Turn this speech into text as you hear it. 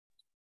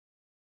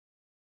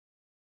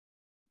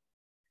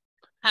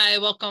Hi,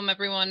 welcome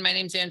everyone. My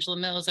name is Angela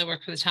Mills. I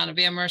work for the town of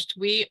Amherst.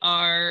 We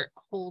are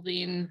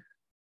holding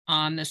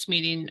on this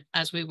meeting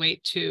as we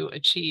wait to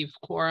achieve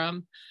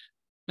quorum.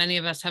 Many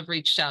of us have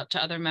reached out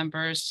to other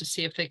members to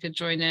see if they could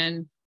join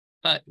in,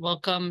 but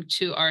welcome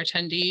to our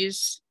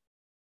attendees.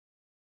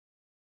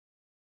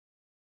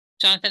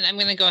 Jonathan, I'm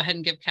going to go ahead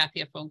and give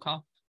Kathy a phone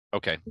call.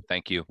 Okay,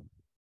 thank you.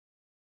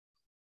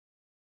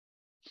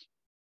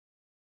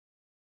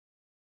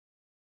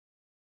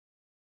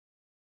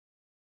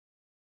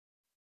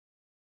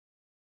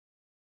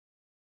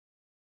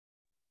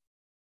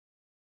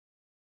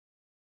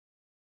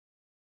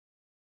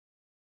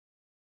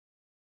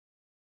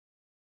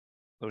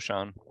 Hello,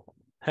 Sean.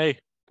 Hey,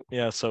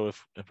 yeah, so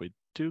if we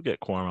do get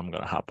quorum, I'm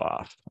gonna hop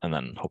off and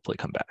then hopefully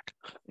come back.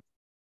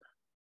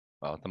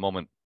 Well, at the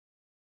moment,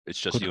 it's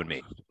just you and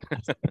me.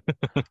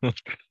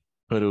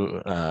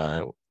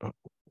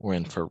 We're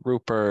in for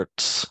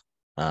Rupert.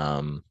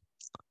 Can't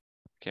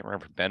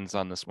remember if Ben's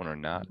on this one or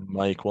not.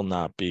 Mike will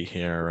not be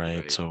here,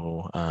 right?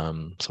 So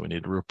we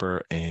need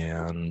Rupert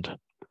and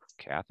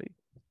Kathy.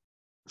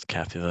 Is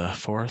Kathy the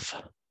fourth?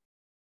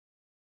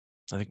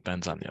 I think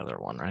Ben's on the other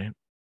one, right?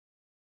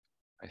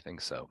 I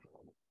think so.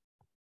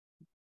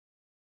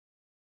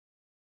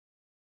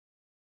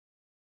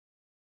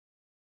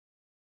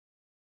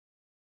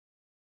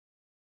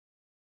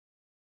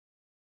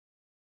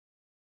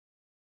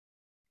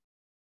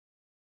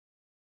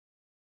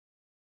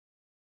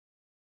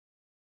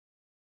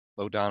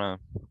 Hello, Donna.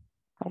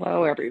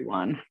 Hello,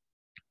 everyone.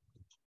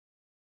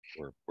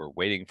 We're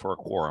waiting for a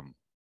quorum.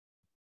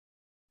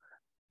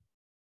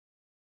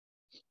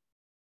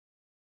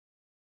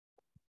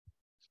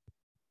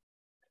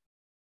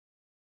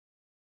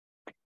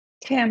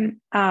 Tim,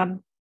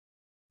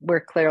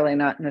 we're clearly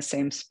not in the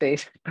same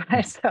space,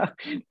 so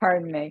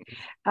pardon me.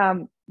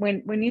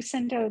 When you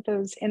send out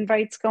those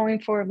invites going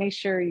forward, make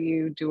sure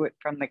you do it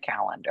from the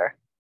calendar.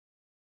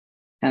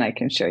 And I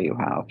can show you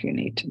how if you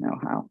need to know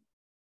how.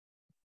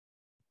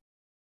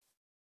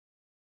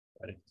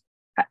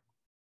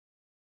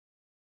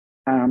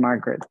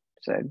 Margaret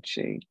said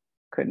she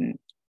couldn't.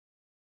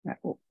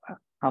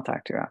 I'll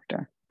talk to you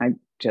after. I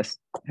just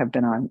have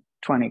been on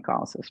 20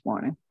 calls this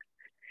morning.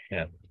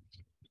 Yeah.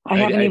 I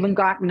haven't even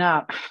gotten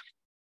up.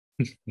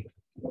 Yeah,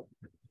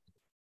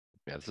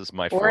 this is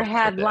my or fourth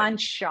had day. lunch,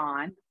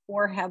 Sean.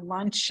 Or had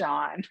lunch,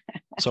 Sean.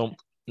 So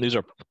these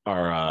are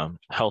our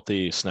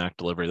healthy snack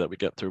delivery that we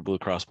get through Blue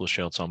Cross Blue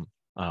Shield. Some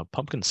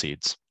pumpkin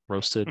seeds,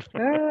 roasted,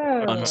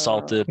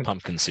 unsalted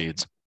pumpkin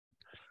seeds.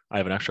 I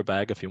have an extra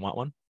bag if you want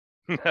one.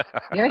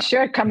 Yeah,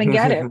 sure. Come and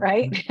get it,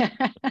 right?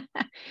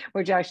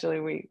 Which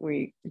actually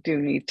we do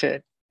need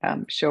to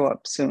show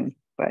up soon,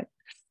 but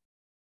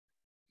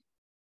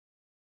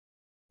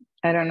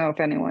I don't know if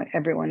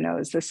everyone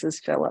knows this is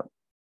Philip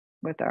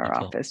with our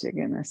office. You're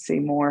going to see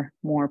more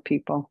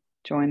people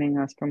joining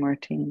us from our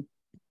team.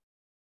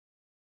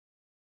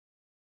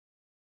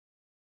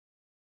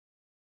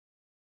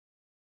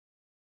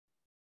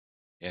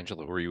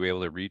 Angela, were you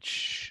able to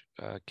reach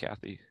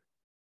Kathy?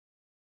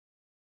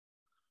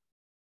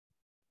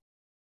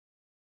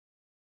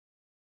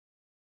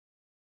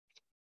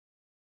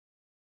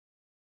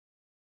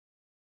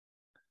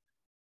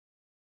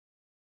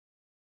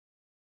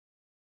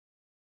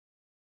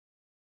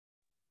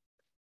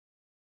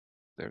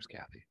 There's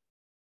Kathy.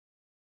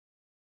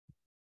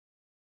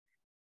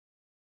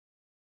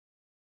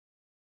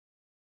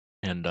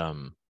 And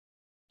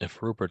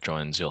if Rupert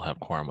joins, you'll have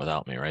quorum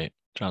without me, right,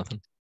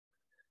 Jonathan?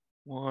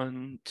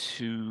 1,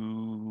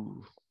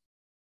 2.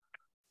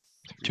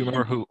 Do you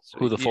remember who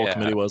the full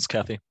committee was,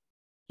 Kathy?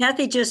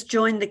 Kathy just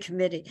joined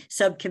the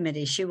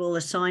subcommittee. She will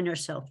assign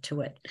herself to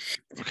it.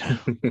 Okay.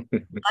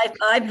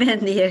 I've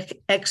been the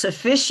ex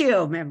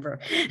officio member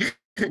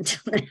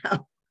until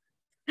now.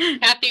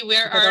 Kathy,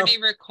 we're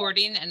already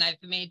recording and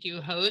I've made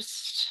you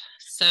host.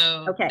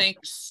 So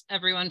Thanks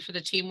everyone for the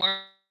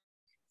teamwork.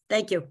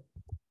 Thank you.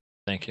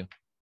 Thank you.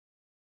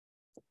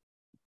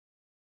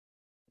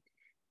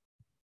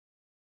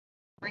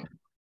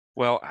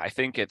 Well, I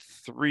think at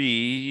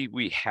 3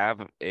 we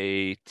have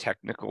a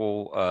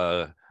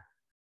technical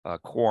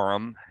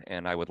quorum,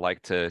 and I would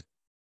like to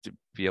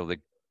be able to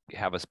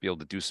have us be able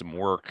to do some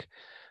work.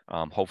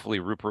 Hopefully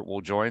Rupert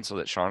will join so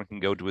that Sean can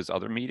go to his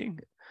other meeting.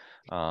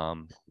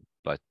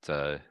 But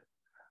I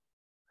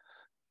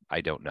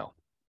don't know.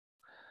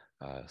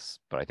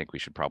 But I think we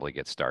should probably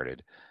get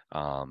started.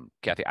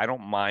 Kathy, I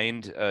don't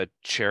mind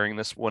chairing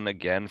this one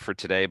again for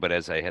today, but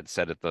as I had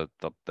said at the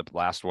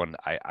last one,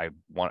 I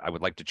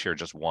would like to chair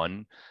just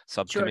one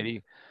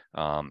subcommittee.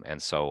 Sure.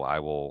 And so I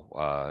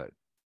will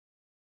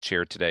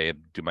chair today and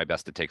do my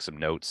best to take some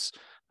notes,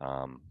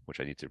 which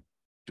I need to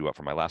do up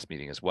for my last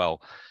meeting as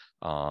well.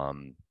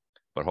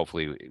 But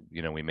hopefully,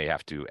 we may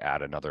have to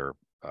add another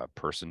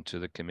person to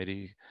the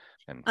committee.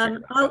 And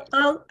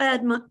I'll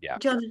add my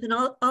Jonathan.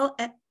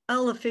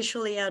 I'll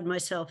officially add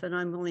myself, and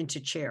I'm willing to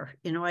chair.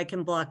 I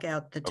can block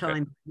out the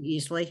time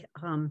easily.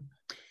 Well,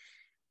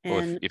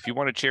 if you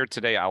want to chair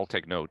today, I'll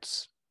take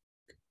notes.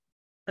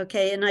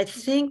 Okay, and I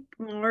think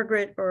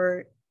Margaret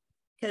or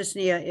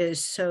Kesnia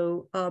is,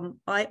 so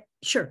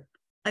sure.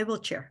 I will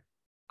chair.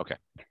 Okay.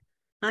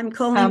 I'm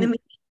calling the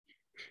meeting.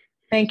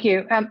 Thank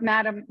you.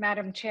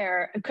 Madam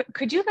Chair,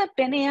 could you let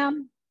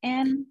Biniam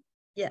in?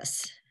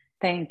 Yes.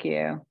 Thank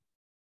you.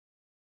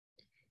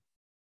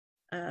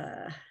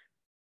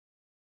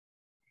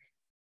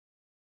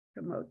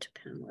 Promote to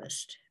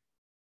panelist.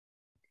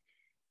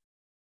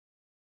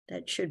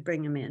 That should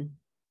bring him in.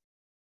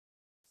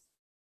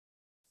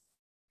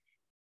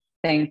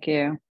 Thank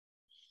you.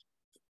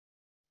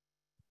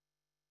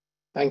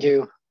 Thank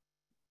you.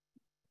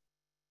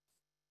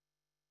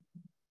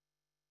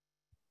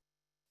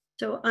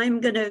 So I'm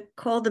going to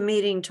call the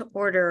meeting to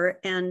order,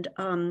 and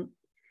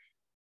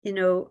you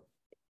know,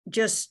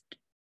 just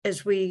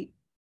as we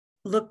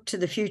look to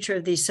the future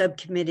of these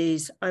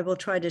subcommittees, I will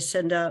try to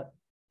send out,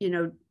 you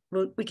know,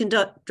 we can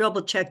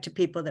double check to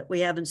people that we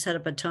haven't set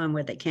up a time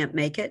where they can't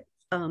make it,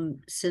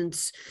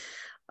 since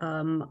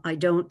I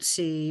don't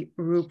see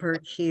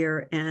Rupert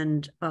here,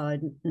 and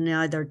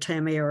neither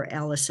Tammy or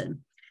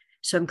Allison.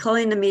 So I'm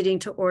calling the meeting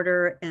to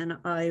order, and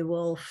I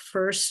will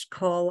first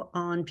call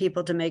on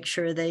people to make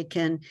sure they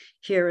can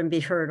hear and be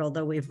heard,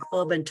 although we've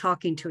all been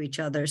talking to each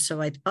other.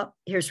 So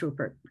here's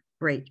Rupert.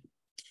 Great.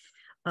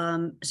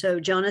 So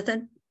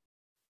Jonathan?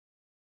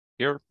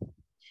 Here.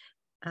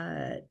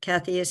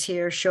 Kathy is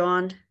here.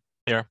 Sean?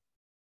 Here.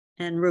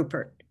 And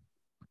Rupert?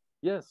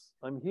 Yes,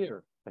 I'm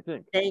here, I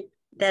think. Hey,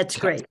 that's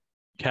great.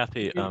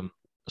 Kathy,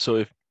 so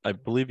if I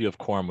believe you have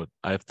quorum,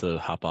 I have to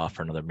hop off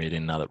for another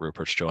meeting now that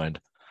Rupert's joined.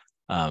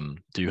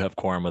 Do you have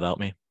quorum without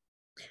me?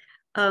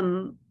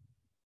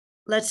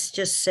 Let's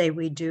just say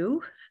we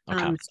do.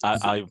 Okay.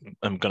 I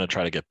am going to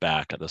try to get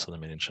back at this other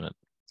meeting, shouldn't it?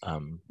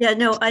 Yeah,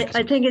 no,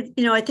 I think it,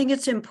 you know, I think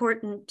it's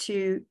important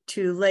to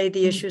lay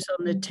the issues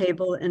on the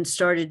table and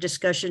start a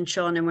discussion,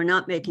 Sean, and we're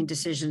not making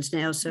decisions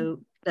now,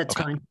 so that's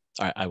okay. fine.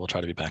 All right, I will try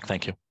to be back.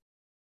 Thank you.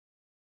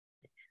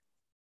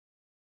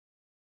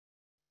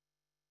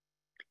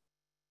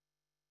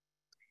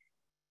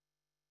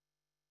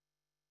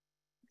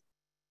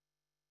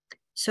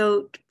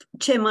 So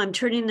Tim, I'm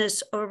turning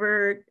this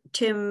over,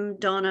 Tim,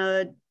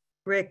 Donna,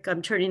 Rick,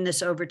 I'm turning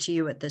this over to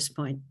you at this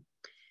point.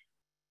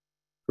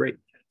 Great,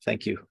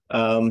 thank you.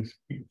 All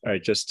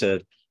right, just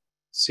to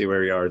see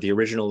where we are, the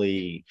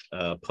originally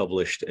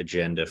published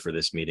agenda for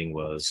this meeting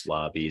was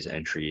lobbies,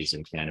 entries,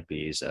 and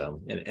canopies.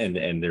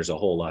 And there's a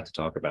whole lot to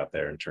talk about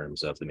there in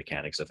terms of the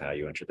mechanics of how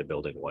you enter the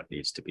building, what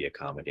needs to be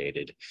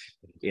accommodated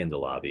in the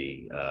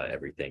lobby,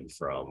 everything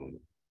from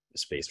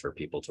space for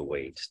people to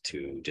wait,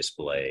 to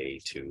display,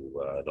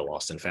 to the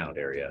lost and found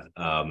area.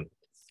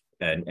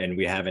 And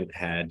we haven't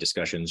had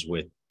discussions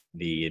with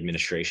the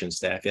administration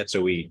staff yet.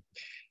 So we're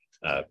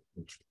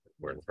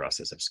in the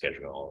process of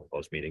scheduling all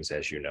those meetings,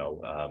 as you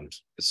know.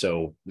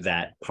 So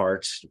that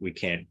part we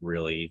can't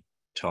really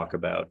talk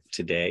about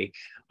today,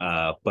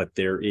 but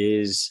there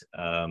is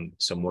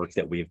some work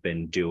that we've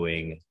been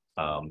doing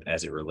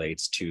as it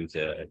relates to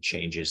the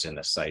changes in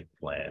the site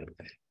plan.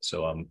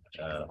 So I'm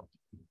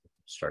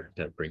start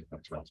to bring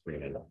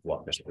in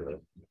walk us through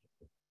it.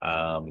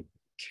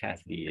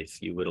 Kathy,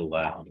 if you would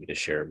allow me to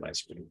share my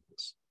screen,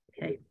 please.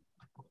 Okay.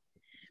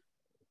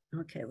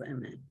 Okay, wait a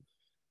minute.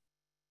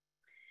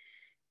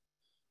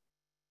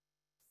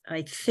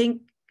 I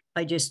think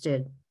I just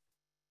did.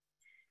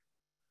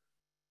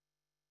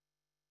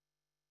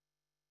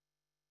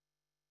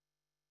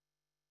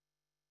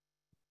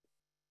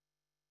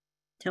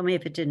 Tell me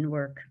if it didn't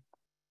work.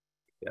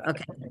 Yeah.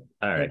 Okay.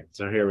 All right,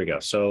 so here we go.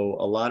 So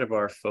a lot of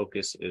our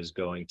focus is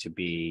going to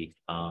be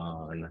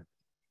on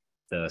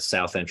the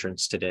south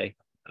entrance today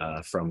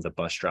from the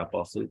bus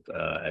drop-off loop.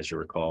 As you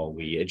recall,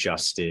 we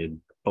adjusted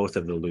both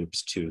of the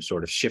loops to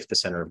sort of shift the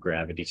center of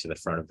gravity to the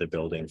front of the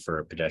building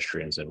for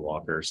pedestrians and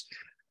walkers.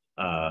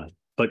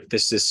 But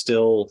this is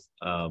still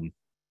a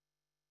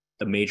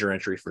major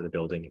entry for the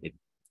building,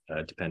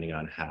 depending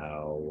on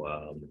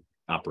how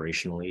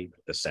operationally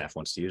the staff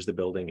wants to use the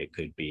building. It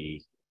could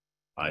be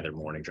either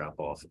morning drop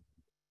off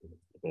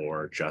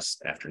or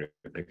just afternoon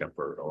pickup,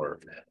 or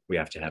we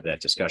have to have that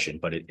discussion,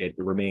 but it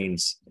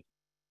remains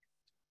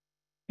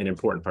an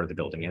important part of the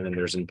building. And then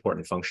there's an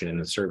important function in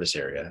the service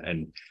area.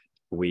 And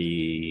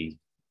we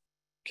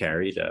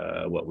carried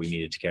what we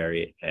needed to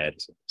carry at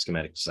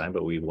schematic design,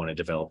 but we want to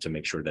develop to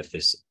make sure that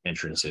this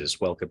entrance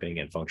is welcoming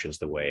and functions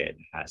the way it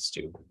has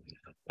to.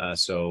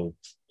 So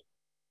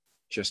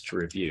just to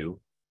review,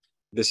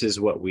 this is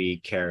what we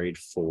carried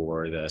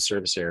for the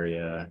service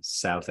area,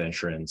 south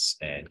entrance,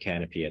 and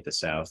canopy at the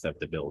south of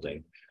the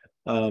building.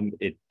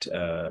 It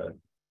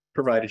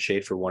provided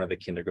shade for one of the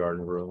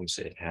kindergarten rooms.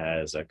 It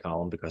has a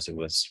column because it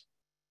was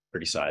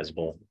pretty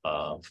sizable,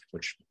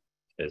 which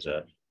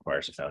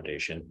requires a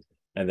foundation.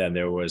 And then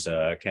there was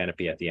a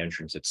canopy at the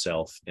entrance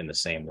itself in the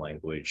same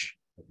language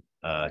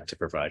to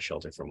provide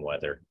shelter from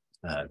weather.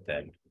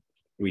 Then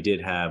we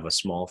did have a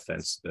small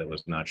fence that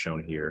was not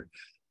shown here,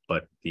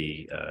 but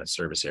the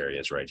service area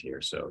is right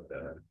here. So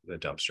the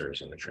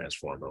dumpsters and the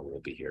transformer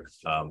will be here.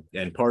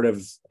 And part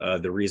of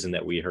the reason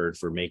that we heard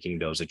for making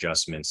those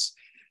adjustments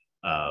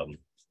to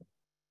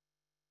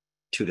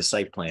the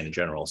site plan in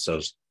general,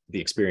 so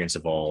the experience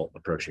of all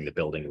approaching the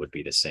building would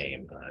be the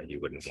same. You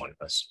wouldn't want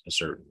a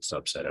certain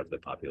subset of the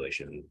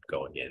population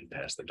going in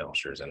past the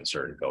dumpsters and a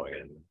certain going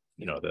in,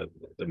 you know,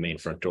 the main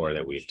front door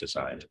that we've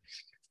designed.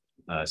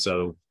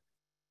 So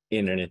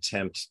in an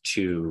attempt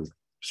to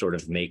sort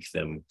of make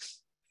them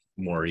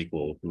more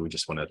equal, we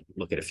just want to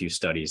look at a few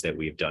studies that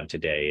we've done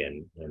today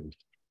and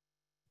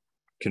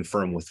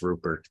confirm with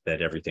Rupert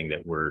that everything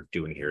that we're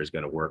doing here is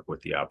going to work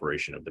with the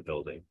operation of the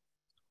building.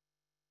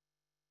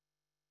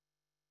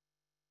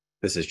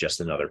 This is just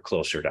another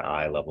closer to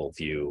eye level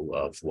view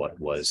of what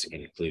was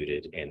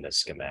included in the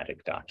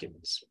schematic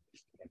documents.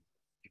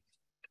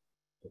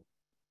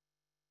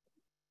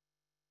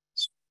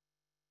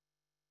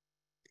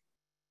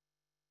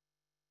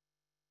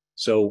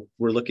 So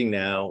we're looking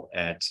now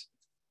at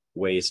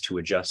ways to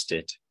adjust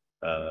it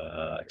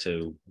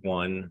to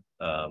one,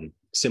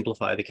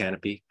 simplify the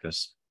canopy,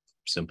 because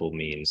simple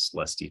means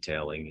less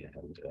detailing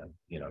and,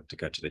 you know, to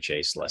cut to the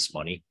chase, less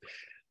money.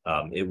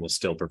 It will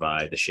still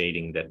provide the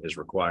shading that is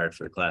required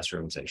for the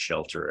classrooms and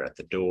shelter at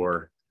the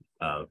door.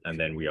 And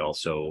then we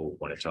also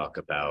want to talk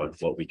about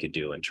what we could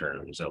do in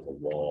terms of a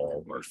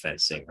wall or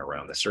fencing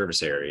around the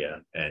service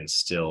area and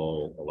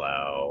still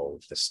allow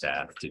the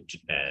staff to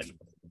and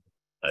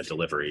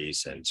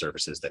deliveries and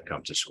services that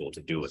come to school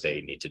to do what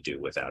they need to do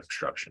without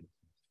obstruction.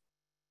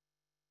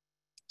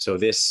 So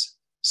this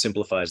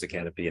simplifies the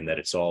canopy in that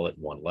it's all at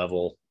one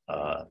level.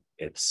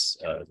 It's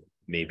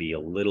maybe a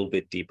little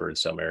bit deeper in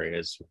some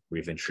areas.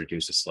 We've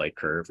introduced a slight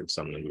curve. It's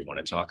something we want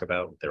to talk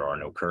about. There are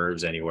no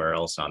curves anywhere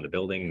else on the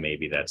building.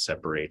 Maybe that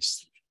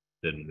separates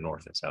the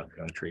north and south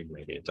country.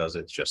 Maybe it does.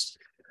 It's just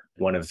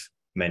one of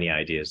many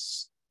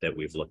ideas that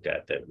we've looked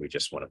at that we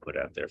just want to put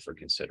out there for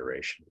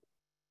consideration.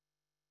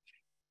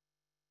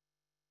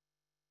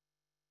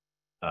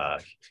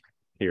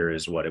 Here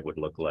is what it would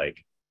look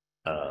like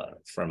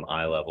from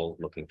eye level,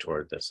 looking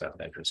toward the south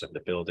entrance of the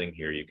building.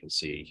 Here you can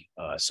see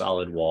a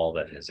solid wall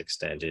that has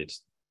extended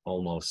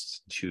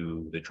almost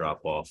to the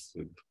drop-off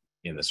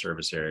in the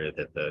service area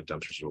that the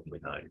dumpsters are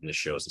behind. And this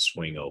shows the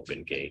swing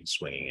open gate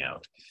swinging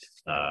out.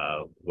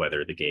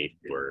 Whether the gate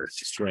were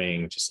to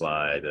swing, to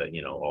slide,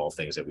 you know, all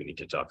things that we need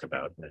to talk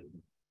about. And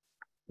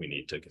we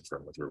need to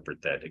confirm with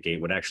Rupert that a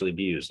gate would actually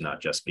be used,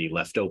 not just be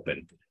left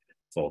open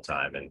full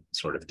time and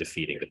sort of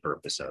defeating the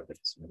purpose of it.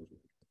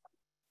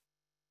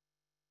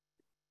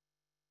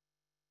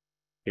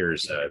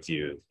 Here's a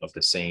view of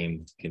the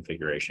same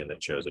configuration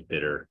that shows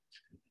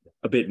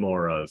a bit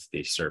more of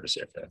the service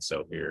area.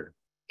 So here,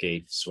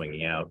 gate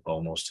swinging out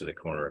almost to the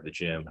corner of the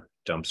gym,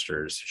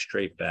 dumpsters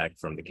straight back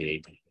from the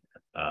gate,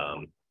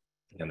 and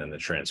then the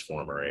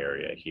transformer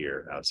area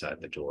here outside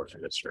the door to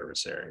the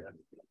service area.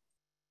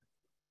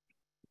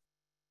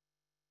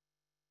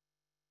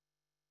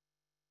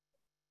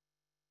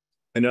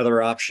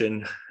 Another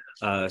option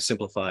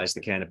simplifies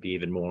the canopy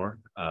even more.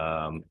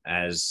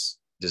 As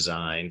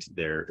designed,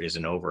 there is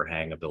an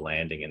overhang of the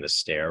landing and the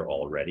stair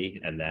already,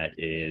 and that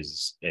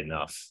is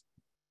enough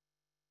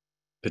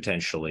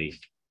potentially,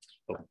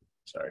 oh,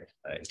 sorry,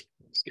 I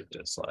skipped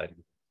a slide,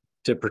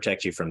 to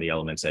protect you from the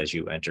elements as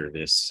you enter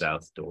this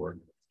south door.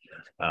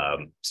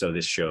 So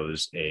this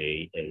shows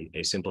a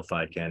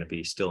simplified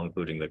canopy, still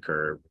including the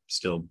curb,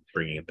 still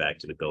bringing it back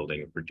to the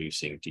building,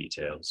 reducing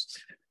details.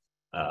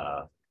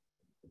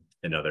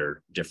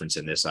 Another difference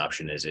in this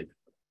option is it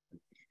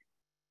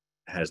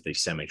has the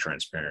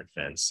semi-transparent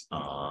fence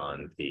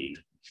on the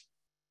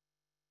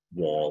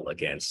wall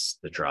against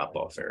the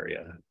drop-off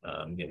area.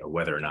 You know,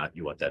 whether or not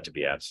you want that to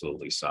be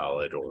absolutely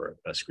solid or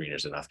a screen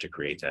is enough to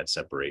create that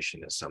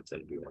separation is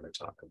something we want to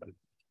talk about.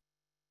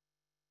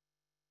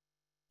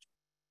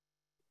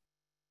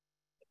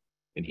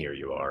 And here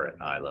you are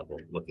at eye level,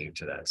 looking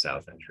to that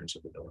south entrance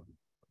of the building.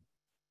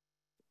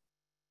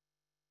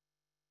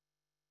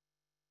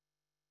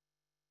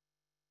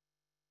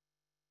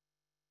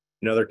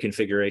 Another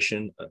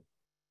configuration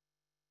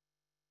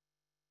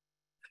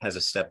has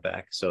a step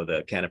back. So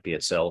the canopy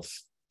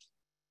itself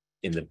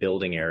in the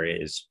building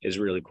area is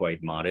really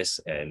quite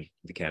modest, and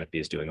the canopy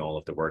is doing all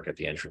of the work at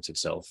the entrance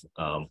itself.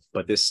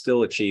 But this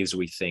still achieves,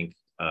 we think,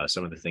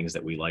 some of the things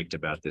that we liked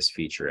about this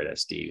feature at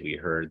SD. We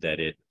heard that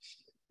it,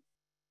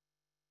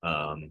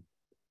 the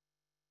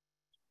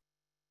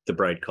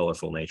bright,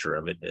 colorful nature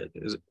of it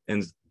is,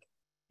 and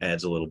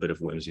adds a little bit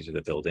of whimsy to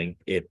the building.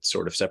 It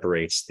sort of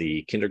separates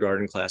the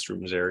kindergarten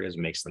classrooms areas,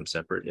 makes them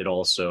separate. It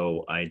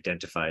also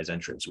identifies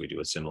entrance. We do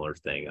a similar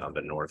thing on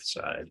the north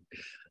side.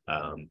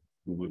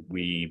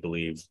 We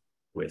believe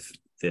with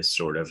this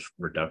sort of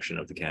reduction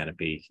of the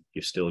canopy,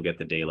 you still get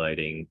the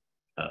daylighting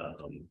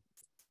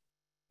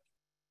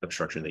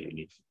obstruction that you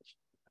need,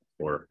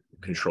 or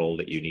control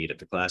that you need at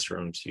the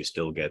classrooms. You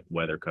still get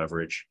weather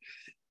coverage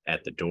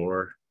at the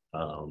door.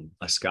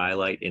 A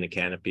skylight in a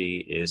canopy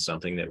is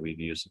something that we've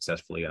used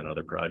successfully on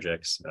other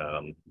projects.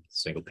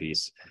 Single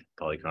piece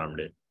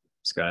polycarbonate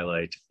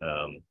skylight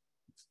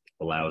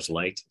allows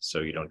light,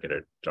 so you don't get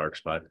a dark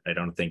spot. I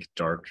don't think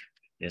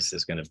darkness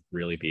is going to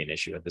really be an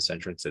issue at this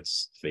entrance.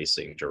 It's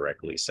facing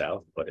directly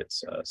south, but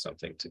it's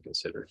something to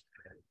consider.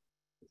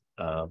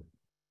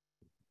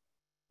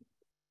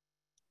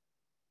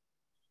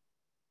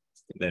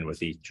 then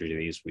with each of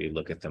these, we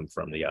look at them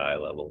from the eye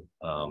level,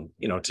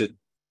 to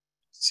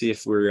see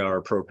if we are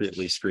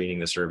appropriately screening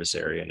the service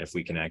area and if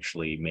we can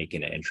actually make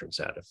an entrance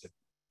out of it.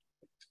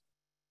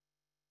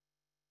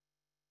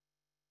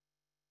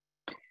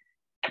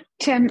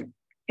 Tim,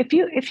 if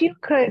you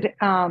could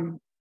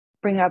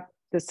bring up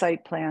the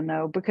site plan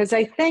though, because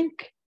I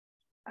think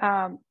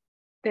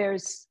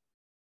there's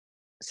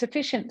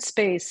sufficient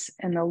space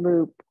in the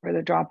loop or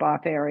the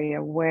drop-off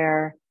area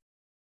where,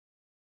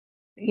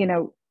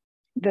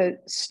 the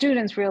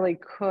students really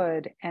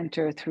could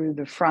enter through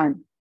the front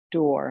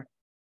door.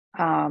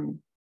 Well,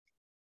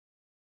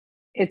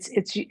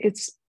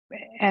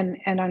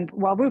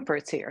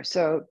 Rupert's here,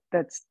 so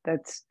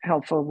that's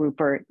helpful,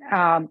 Rupert.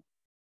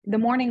 The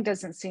morning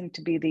doesn't seem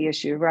to be the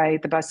issue,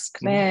 right? The buses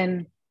come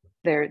in,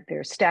 they're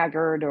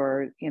staggered,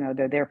 or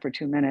they're there for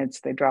 2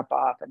 minutes, they drop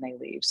off and they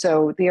leave.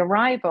 So the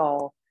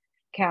arrival,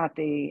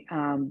 Kathy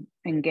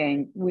and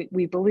gang,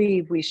 we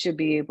believe we should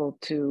be able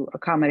to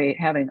accommodate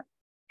having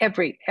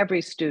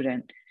every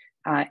student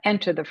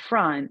enter the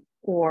front,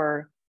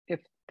 or if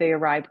they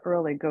arrive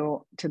early,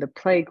 go to the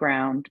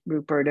playground,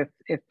 Rupert,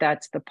 if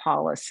that's the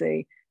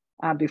policy,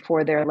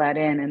 before they're let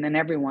in, and then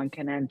everyone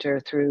can enter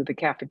through the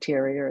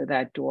cafeteria or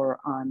that door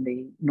on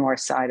the north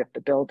side of the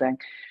building.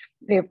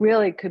 It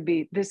really could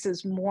be, this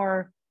is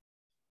more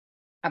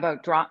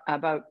about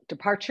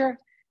departure,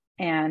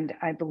 and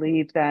I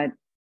believe that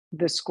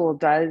the school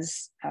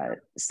does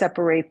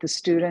separate the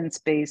students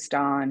based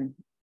on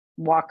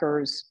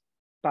walkers,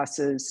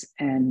 buses,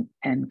 and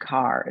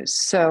cars.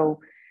 So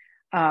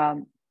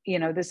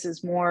this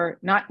is more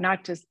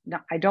not just,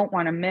 I don't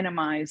want to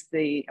minimize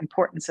the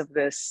importance of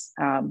this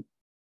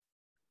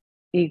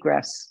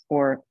egress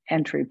or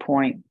entry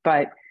point,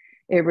 but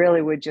it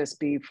really would just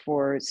be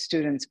for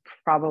students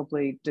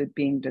probably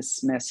being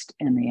dismissed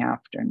in the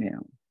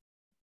afternoon.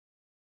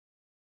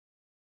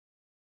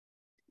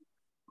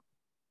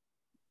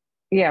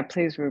 Yeah,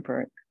 please,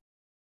 Rupert.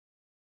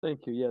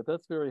 Thank you. Yeah,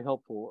 that's very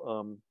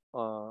helpful.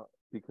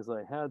 Because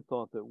I had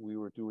thought that we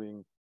were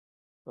doing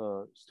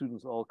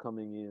students all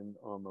coming in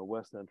on the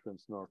west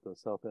entrance, not the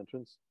south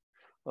entrance.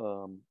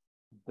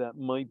 That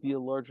might be a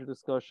larger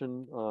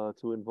discussion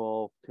to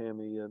involve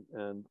Tammy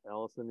and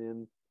Allison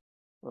in.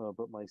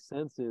 But my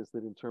sense is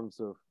that in terms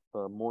of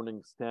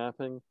morning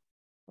staffing,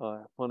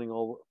 funneling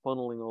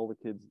all the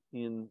kids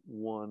in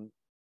one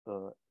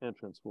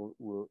entrance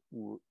will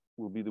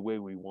be the way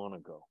we want to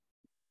go.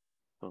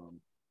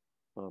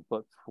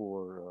 But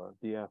for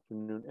the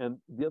afternoon, and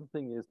the other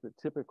thing is that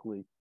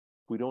typically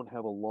we don't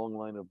have a long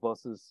line of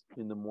buses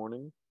in the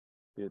morning.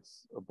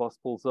 It's a bus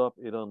pulls up,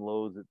 it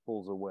unloads, it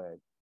pulls away.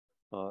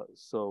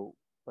 So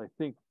I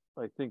think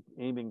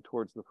aiming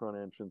towards the front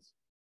entrance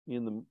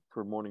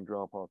for morning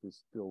drop off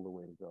is still the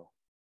way to go.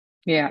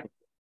 Yeah.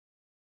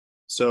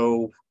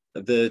 So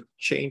the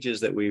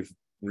changes that we've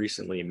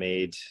recently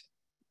made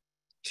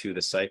to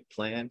the site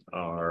plan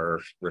are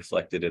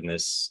reflected in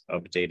this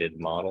updated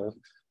model.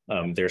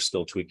 They're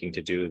still tweaking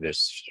to do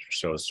this,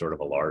 shows sort of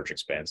a large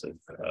expanse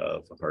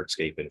of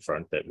hardscape in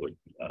front that would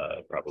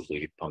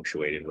probably be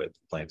punctuated with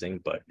planting.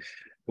 But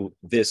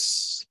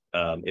this,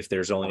 if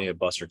there's only a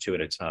bus or two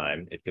at a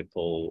time, it could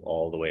pull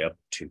all the way up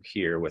to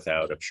here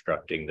without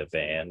obstructing the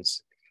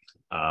vans,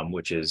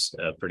 which is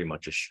pretty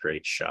much a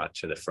straight shot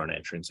to the front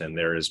entrance. And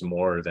there is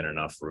more than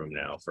enough room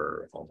now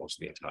for almost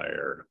the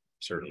entire,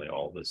 certainly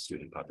all the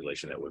student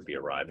population that would be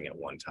arriving at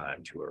one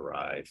time to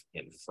arrive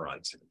in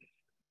front.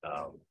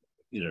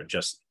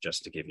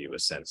 Just to give you a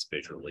sense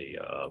visually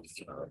of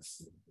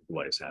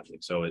what is happening.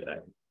 So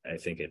I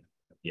think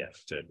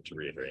to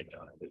reiterate,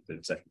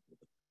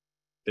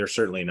 there's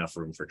certainly enough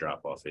room for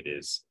drop off. It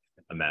is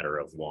a matter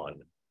of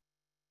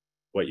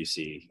what you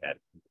see at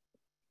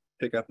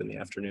pickup in the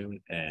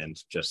afternoon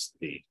and just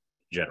the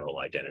general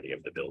identity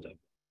of the building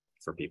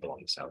for people on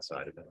the south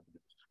side of it.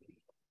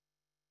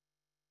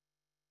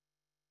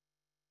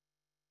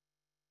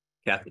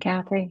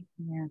 Kathy,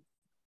 yeah.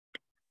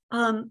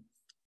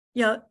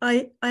 Yeah,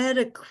 I had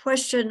a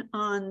question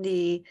on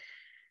the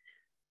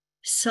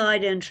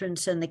side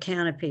entrance and the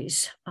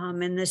canopies.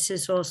 And this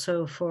is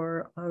also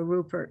for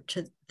Rupert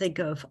to think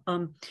of.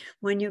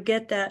 When you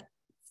get that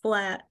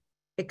flat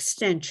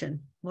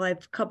extension, well, I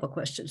have a couple of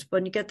questions.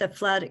 When you get that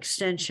flat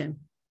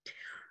extension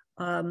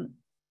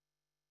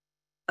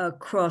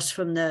across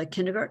from the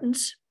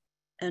kindergartens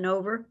and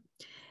over,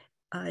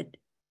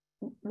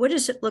 what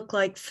does it look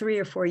like 3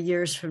 or 4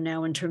 years from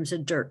now in terms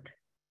of dirt?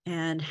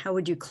 And how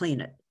would you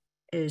clean it?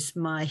 Is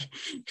my,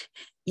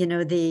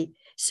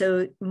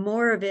 so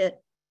more of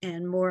it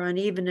and more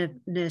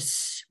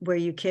unevenness where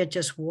you can't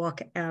just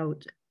walk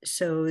out.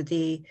 So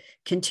the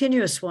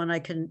continuous one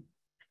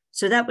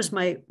so that was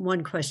my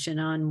one question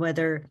on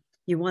whether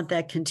you want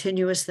that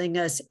continuous thing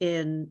as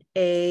in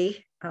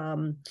A,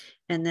 and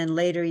then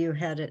later you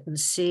had it in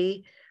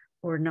C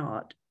or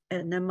not.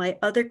 And then my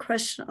other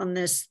question on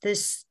this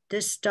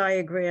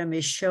diagram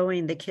is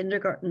showing the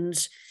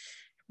kindergartens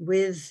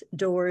with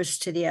doors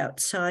to the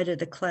outside of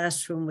the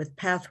classroom with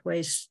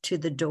pathways to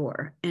the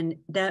door. And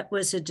that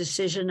was a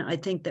decision I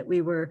think that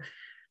we were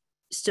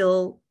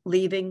still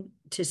leaving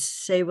to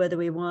say whether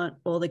we want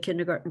all the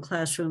kindergarten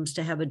classrooms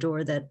to have a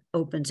door that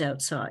opens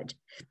outside.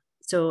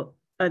 So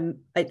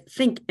I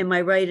think, am I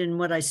right in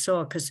what I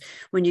saw? Because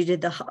when you did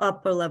the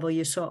upper level,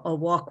 you saw a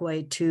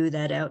walkway to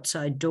that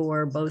outside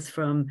door, both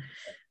from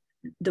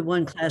the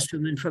one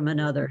classroom and from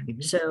another.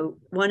 So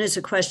one is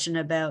a question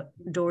about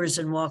doors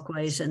and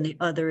walkways, and the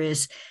other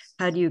is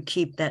how do you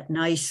keep that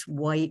nice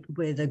white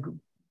with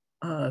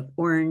a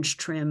orange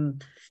trim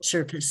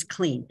surface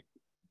clean?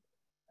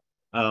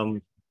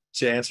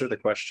 To answer the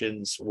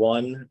questions,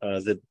 one,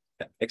 the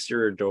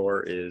exterior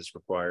door is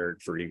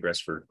required for egress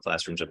for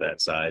classrooms of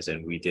that size,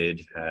 and we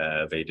did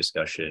have a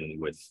discussion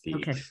with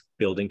the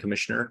building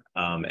commissioner,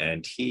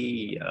 and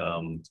he,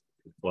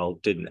 well,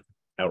 didn't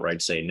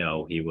outright say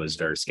no. He was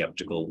very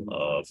skeptical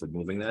of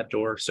removing that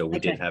door, so we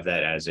did have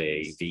that as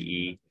a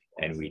VE,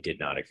 and we did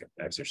not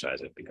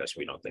exercise it because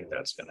we don't think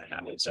that's going to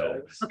happen.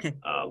 So,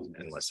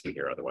 unless we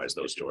hear otherwise,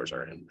 those doors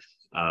are in.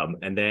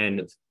 And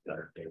then,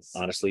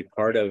 honestly,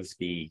 part of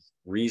the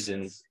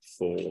reason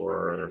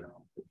for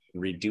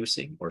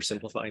reducing or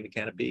simplifying the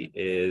canopy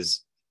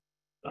is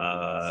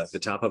the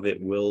top of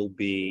it will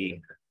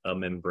be a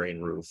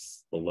membrane roof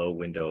below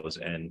windows,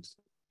 and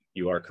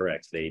you are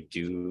correct, they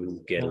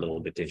do get a little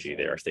bit dingy.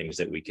 There are things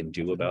that we can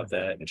do about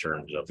that in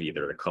terms of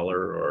either the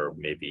color or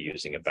maybe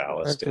using a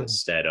ballast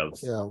instead of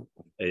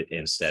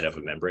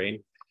a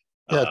membrane.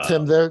 Yeah,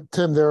 Tim,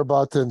 they're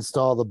about to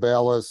install the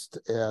ballast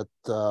at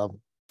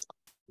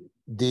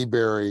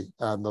Dewberry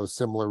on those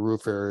similar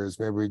roof areas.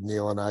 Maybe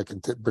Neil and I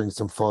can bring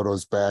some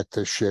photos back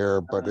to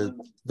share, but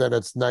then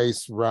it's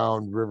nice,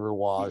 round, river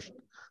washed,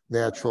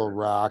 natural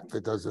rock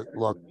that doesn't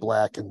look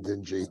black and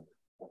dingy.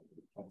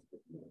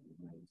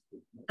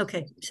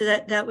 Okay, so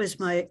that was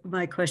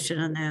my question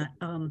on that.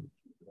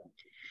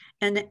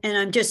 And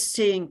I'm just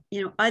seeing,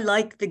 you know, I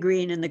like the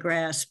green and the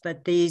grass,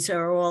 but these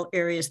are all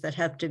areas that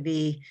have to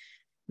be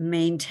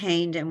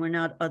maintained and we're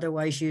not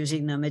otherwise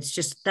using them. It's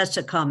just, that's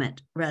a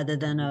comment rather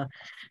than a,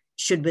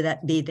 should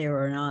that be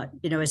there or not?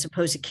 You know, I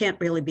suppose it can't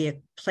really be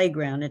a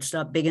playground. It's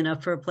not big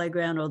enough for a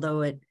playground,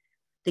 although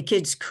the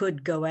kids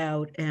could go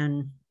out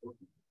and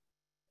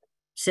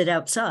sit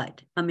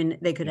outside. I mean,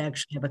 they could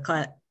actually have a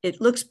class. It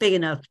looks big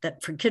enough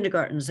that for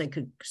kindergartens, they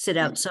could sit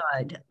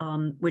outside,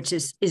 which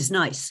is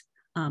nice.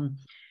 I'll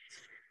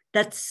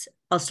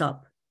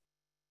stop.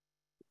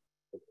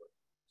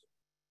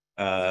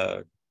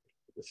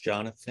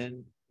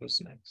 Jonathan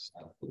was next,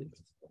 I believe.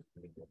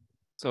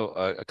 So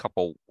a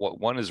couple,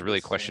 one is really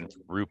a question for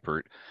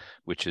Rupert,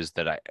 which is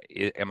that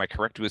am I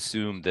correct to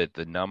assume that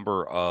the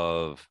number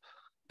of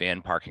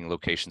van parking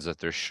locations that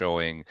they're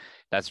showing,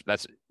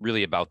 that's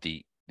really about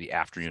the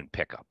afternoon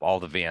pickup. All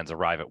the vans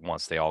arrive at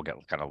once, they all get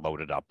kind of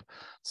loaded up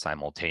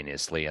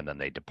simultaneously and then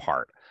they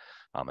depart.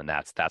 And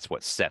that's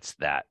what sets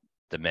that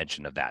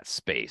dimension of that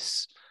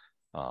space.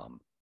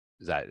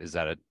 Is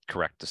that a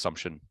correct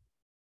assumption?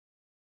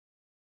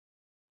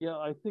 Yeah,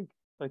 I think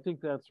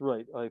that's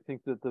right. I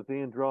think that the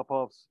van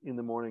drop-offs in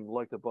the morning,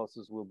 like the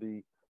buses, will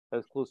be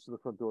as close to the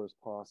front door as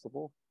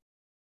possible.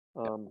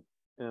 And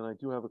I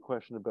do have a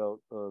question about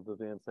the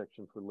van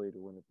section for later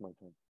when it's my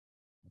turn.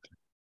 Okay.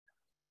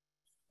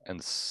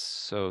 And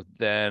so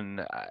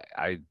then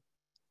I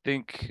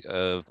think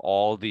of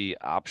all the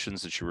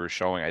options that you were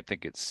showing, I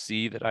think it's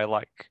C that I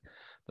like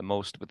the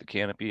most with the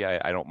canopy.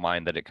 I don't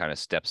mind that it kind of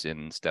steps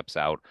in, steps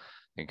out,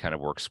 and kind of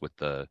works with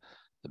the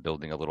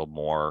building a little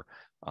more.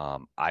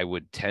 I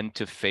would tend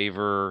to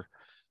favor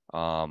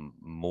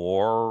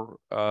more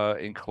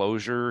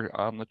enclosure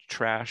on the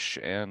trash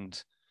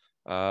and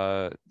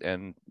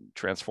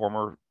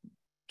transformer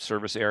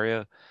service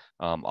area,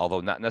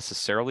 although not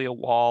necessarily a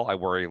wall. I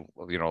worry,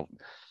 you know,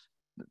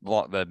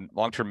 the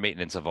long-term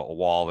maintenance of a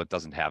wall that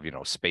doesn't have, you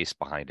know, space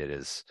behind it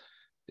is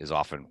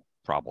often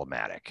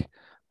problematic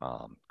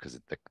because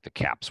the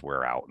caps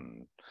wear out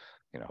and,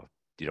 you know,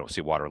 you don't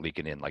see water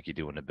leaking in like you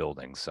do in a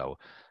building. So,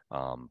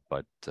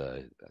 but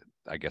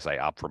I guess I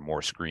opt for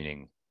more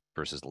screening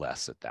versus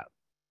less at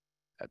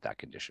that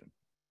condition.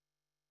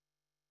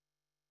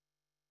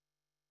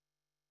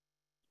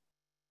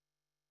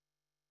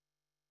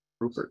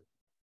 Rupert.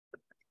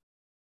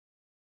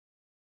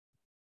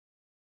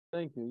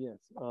 Thank you. Yes.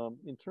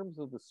 In terms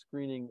of the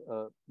screening,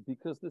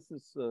 because this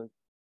is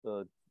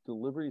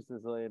deliveries,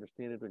 as I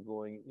understand it, are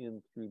going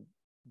in through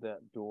that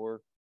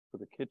door for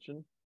the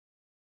kitchen.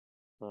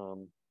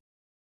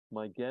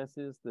 My guess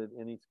is that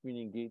any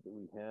screening gate that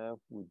we have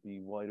would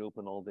be wide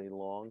open all day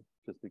long,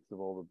 just because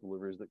of all the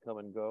deliveries that come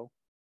and go.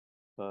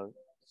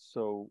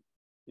 So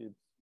it's,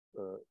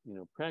 you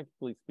know,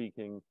 practically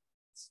speaking,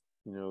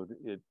 you know,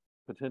 it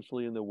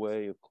potentially in the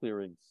way of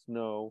clearing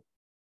snow,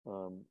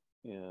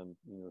 and,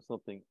 you know,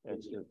 something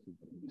extra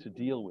to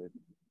deal with,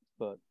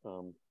 but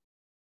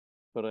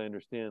I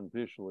understand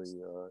visually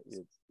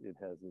it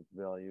has its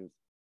values.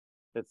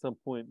 At some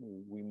point,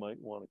 we might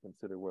want to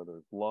consider whether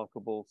it's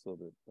lockable so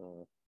that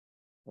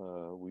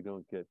we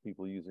don't get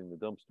people using the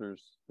dumpsters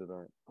that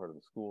aren't part of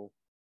the school.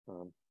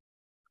 So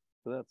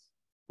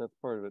that's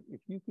part of it. If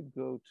you could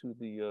go to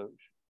the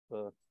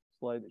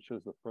slide that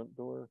shows the front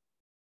door,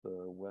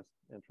 the west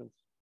entrance.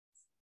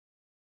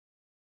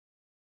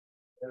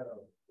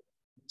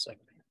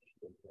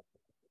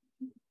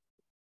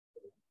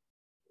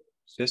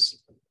 This.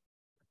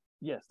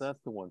 Yes,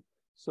 that's the one.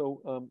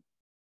 So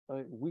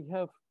we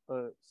have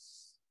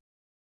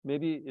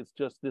maybe it's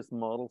just this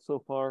model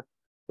so far,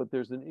 but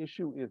there's an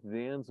issue if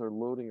vans are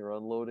loading or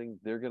unloading,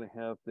 they're going to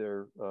have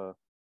their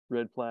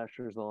red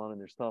flashers on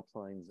and their stop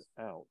signs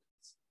out.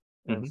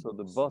 And so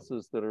the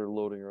buses that are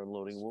loading or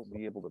unloading won't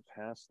be able to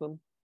pass them.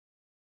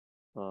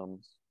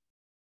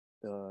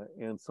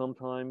 And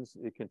sometimes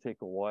it can take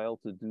a while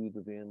to do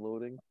the van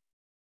loading.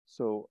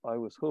 So I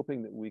was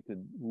hoping that we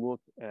could look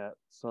at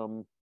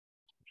some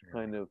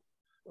kind of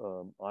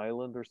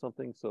island or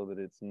something so that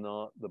it's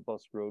not the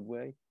bus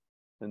roadway,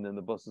 and then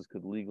the buses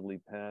could legally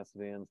pass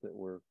vans that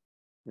were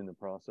in the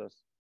process.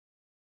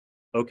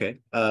 Okay.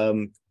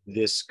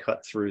 This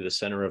cut through the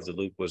center of the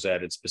loop was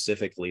added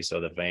specifically so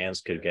the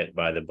vans could get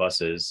by the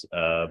buses,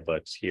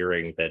 but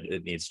hearing that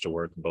it needs to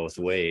work both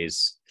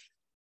ways,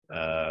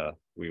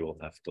 we will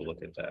have to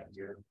look at that.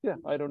 Yeah,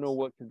 I don't know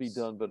what can be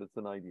done, but it's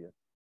an idea.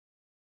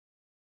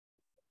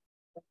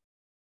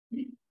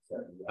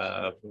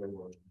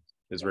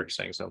 Is Rick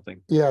saying something?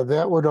 Yeah,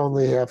 that would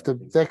only have to,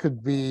 that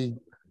could be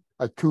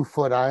a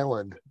 2-foot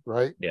island,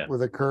 right? Yeah.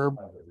 With a curb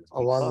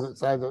along the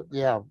side of,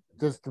 yeah,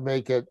 just to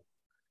make it,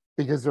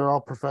 because they're all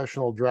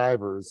professional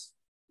drivers,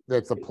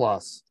 that's a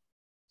plus.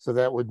 So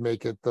that would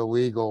make it the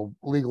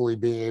legally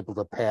being able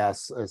to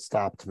pass a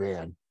stopped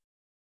van.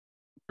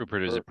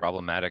 Rupert, is it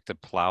problematic to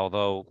plow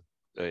though,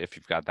 if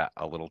you've got that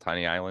a little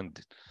tiny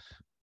island?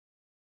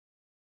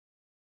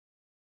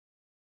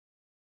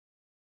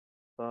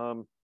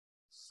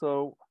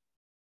 So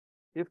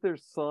if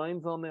there's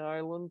signs on the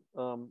island,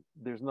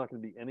 there's not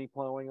going to be any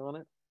plowing on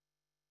it.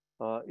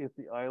 If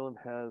the island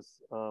has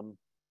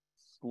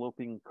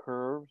sloping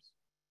curves,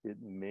 it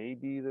may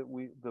be that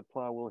the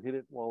plow will hit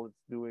it while it's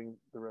doing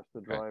the rest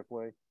of the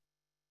driveway.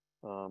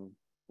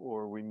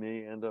 Or we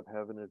may end up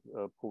having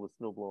to pull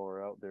a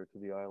snowblower out there to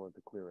the island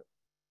to clear it.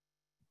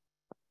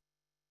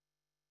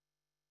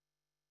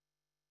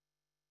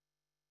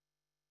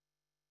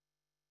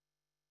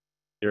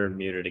 You're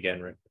muted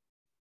again, Rick.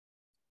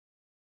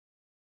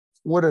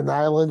 Would an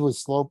island with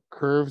slope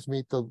curves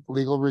meet the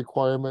legal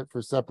requirement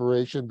for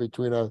separation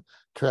between a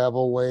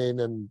travel lane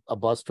and a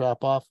bus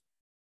drop-off?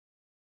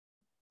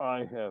 I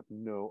have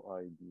no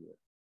idea.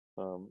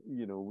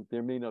 You know,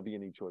 there may not be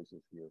any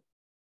choices here.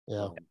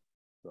 Yeah.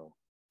 So,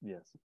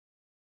 yes.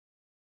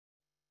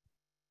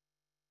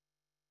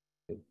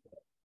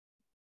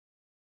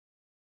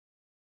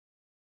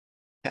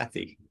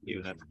 Kathy,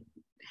 you have.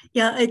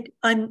 Yeah,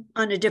 I'm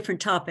on a different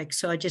topic,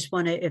 so I just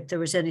want to, if there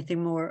was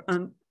anything more.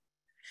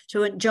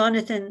 So when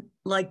Jonathan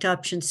liked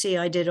option C,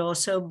 I did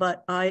also,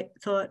 but I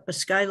thought a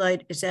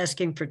skylight is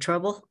asking for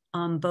trouble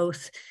on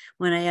both.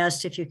 When I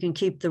asked if you can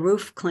keep the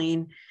roof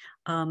clean,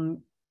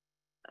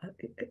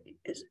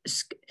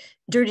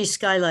 dirty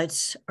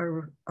skylights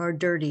are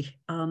dirty.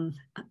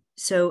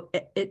 So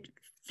it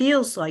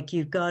feels like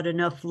you've got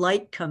enough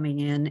light coming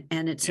in,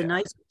 and it's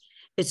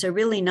it's a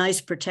really nice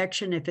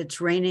protection if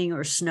it's raining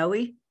or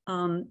snowy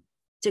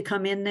to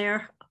come in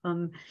there.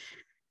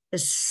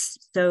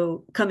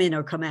 So come in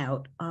or come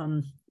out.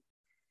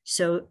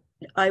 So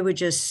I would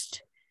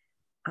just,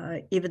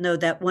 even though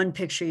that one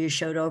picture you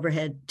showed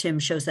overhead, Tim,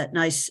 shows that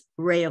nice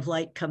ray of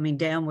light coming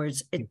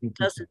downwards, it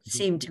doesn't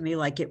seem to me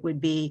like it would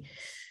be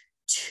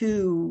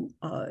too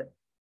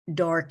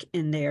dark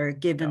in there,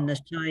 given the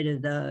side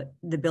of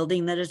the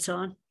building that it's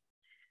on.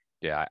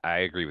 Yeah, I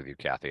agree with you,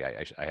 Kathy.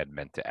 I had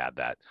meant to add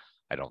that.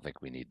 I don't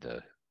think we need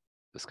the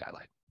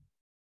skylight.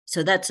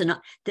 So that's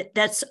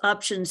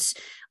options.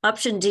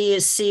 Option D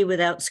is C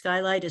without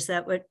skylight. Is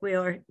that what we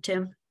are,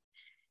 Tim?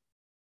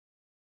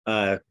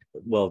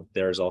 Well,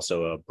 there's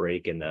also a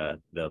break in the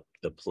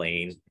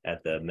plane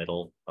at the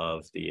middle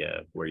of the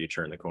where you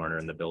turn the corner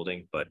in the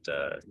building, but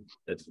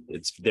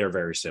they're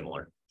very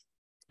similar.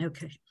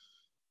 Okay.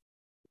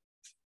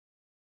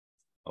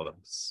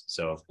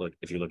 So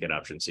if you look at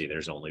option C,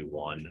 there's only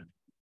one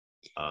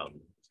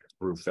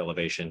roof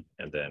elevation,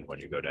 and then when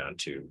you go down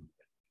to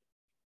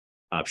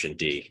option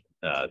D,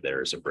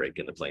 there's a break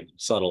in the plane.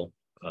 Subtle,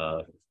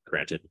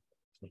 granted.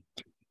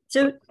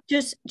 So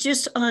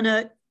just on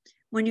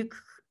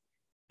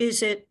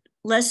is it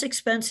less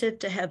expensive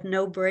to have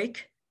no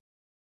break?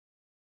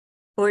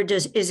 Or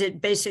is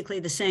it basically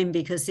the same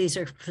because these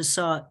are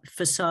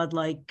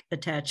facade-like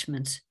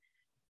attachments?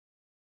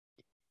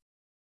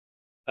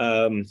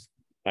 Every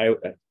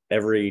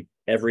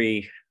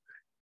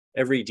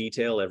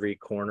detail, every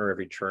corner,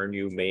 every turn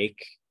you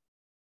make,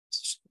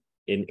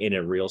 in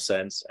a real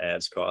sense,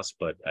 adds cost.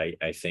 But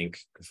I think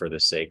for the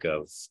sake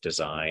of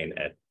design,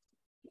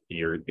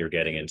 you're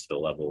getting into the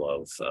level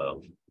of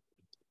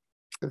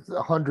it's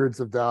hundreds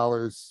of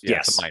dollars. Yeah,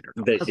 yes, it's a minor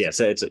yes,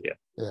 it's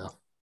Yeah.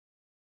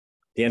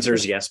 The answer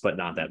is yes, but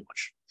not that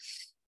much.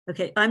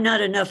 Okay, I'm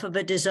not enough of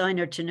a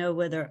designer to know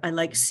whether I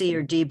like C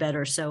or D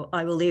better, so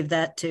I will leave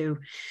that to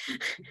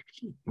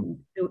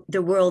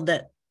the world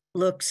that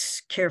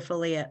looks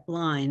carefully at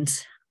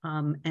lines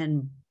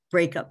and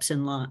breakups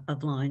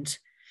of lines.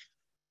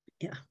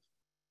 Yeah.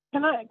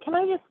 Can I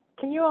just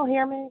can you all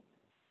hear me?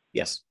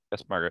 Yes.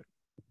 Yes, Margaret.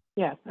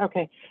 Yes,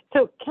 okay.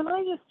 So can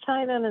I just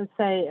chime in and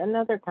say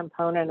another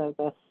component of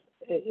this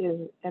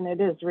is, and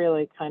it is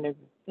really kind of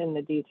in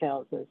the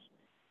details, is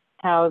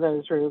how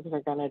those roofs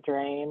are going to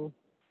drain.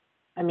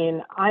 I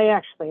mean, I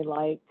actually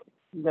like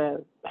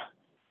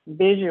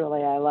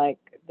visually, I like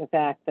the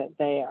fact that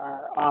they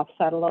are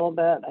offset a little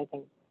bit. I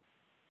think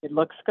it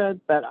looks good,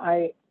 but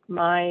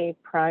my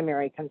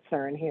primary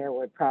concern here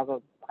would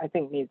probably, I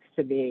think, needs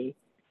to be,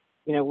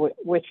 you know,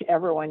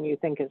 whichever one you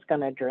think is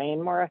going to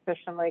drain more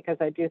efficiently, because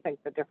I do think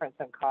the difference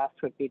in cost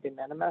would be de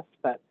minimis,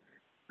 but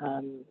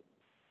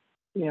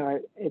you know,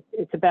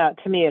 it's about,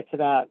 to me, it's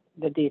about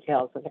the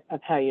details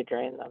of how you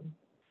drain them.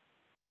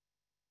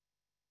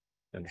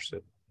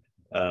 Understood.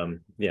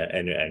 Yeah,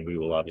 and we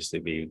will obviously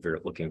be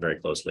looking very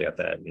closely at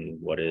that. And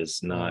what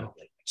is not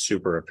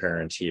super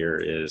apparent here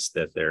is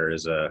that there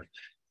is a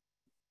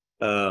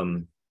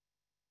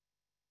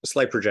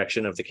slight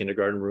projection of the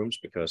kindergarten rooms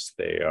because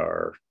they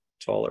are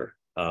taller.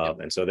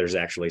 And so there's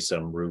actually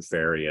some roof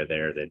area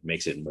there that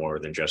makes it more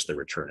than just the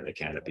return of the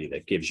canopy,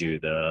 that gives you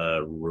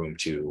the room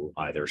to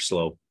either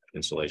slope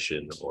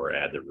insulation or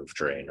add the roof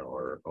drain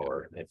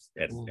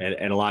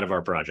and a lot of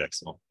our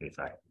projects, in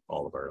fact,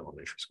 all of our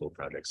elementary school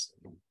projects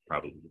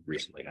probably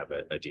recently have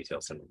a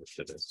detail similar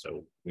to this.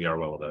 So we are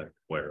well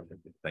aware of it.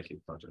 Thank you.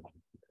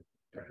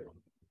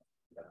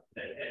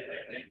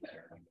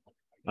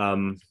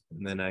 And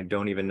then I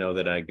don't even know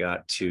that I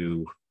got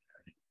to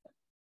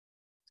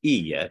E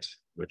yet,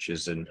 which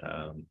is it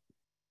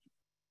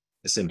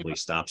simply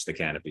stops the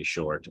canopy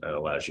short,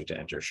 allows you to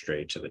enter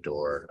straight to the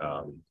door.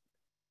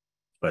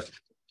 But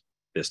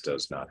this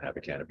does not have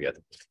a canopy at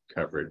the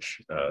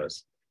coverage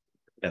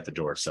at the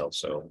door itself,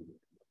 so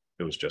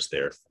it was just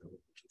there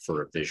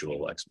for a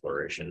visual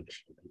exploration.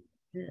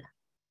 Yeah.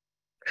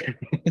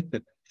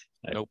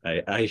 Nope.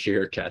 I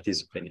hear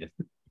Kathy's opinion.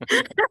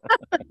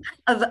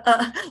 Of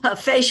a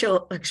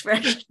facial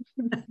expression.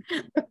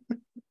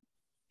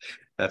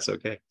 That's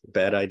okay.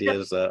 Bad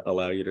ideas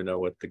allow you to know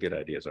what the good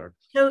ideas are.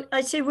 So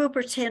I see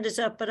Rupert's hand is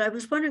up, but I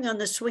was wondering on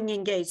the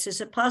swinging gates,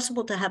 is it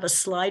possible to have a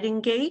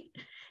sliding gate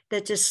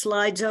that just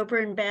slides over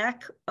and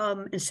back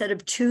instead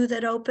of two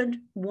that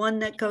open, one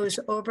that goes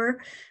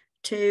over,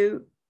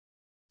 to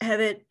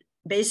have it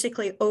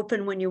basically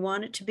open when you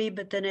want it to be,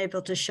 but then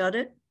able to shut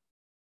it?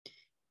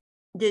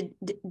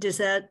 Is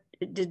that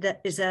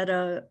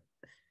a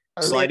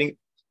sliding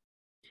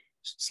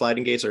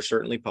gates are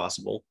certainly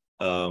possible.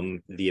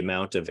 The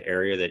amount of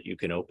area that you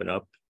can open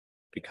up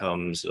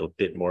becomes a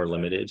bit more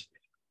limited.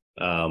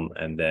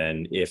 And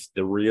then if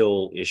the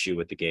real issue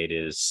with the gate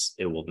is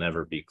it will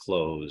never be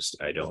closed,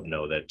 I don't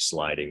know that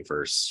sliding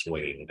versus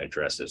swinging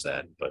addresses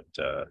that, but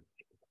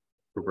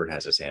Rupert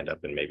has his hand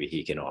up and maybe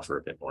he can offer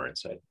a bit more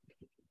insight.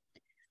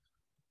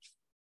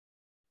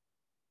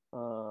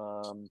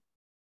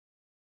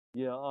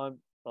 Yeah, I'm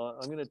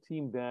going to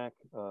team back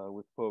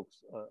with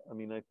folks. I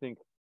mean, I think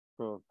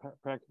from a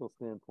practical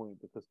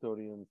standpoint, the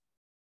custodians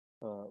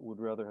would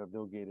rather have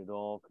no gate at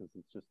all because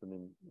it's just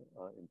an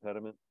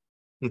impediment.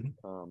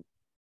 Mm-hmm.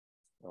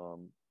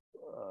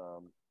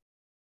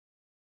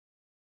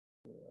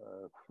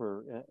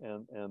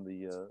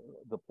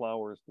 The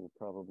plowers will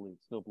probably,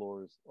 snow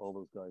blowers, all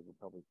those guys will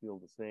probably feel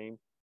the same.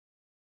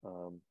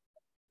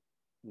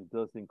 It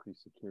does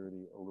increase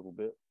security a little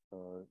bit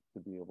to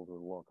be able to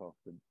lock off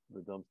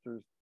the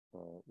dumpsters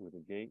with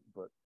a gate,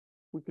 but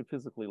we could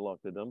physically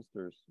lock the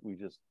dumpsters. We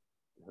just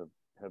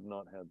have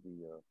not had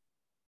the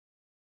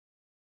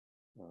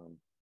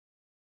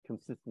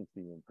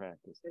consistency in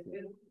practice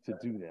to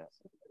do that.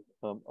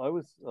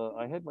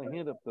 I had my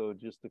hand up though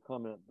just to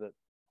comment that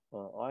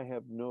I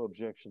have no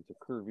objection to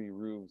curvy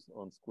roofs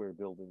on square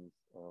buildings.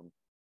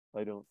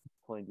 I don't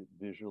find it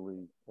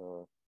visually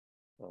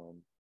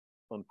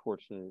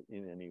unfortunate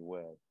in any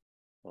way.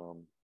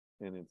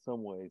 And in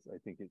some ways, I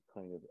think it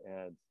kind of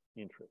adds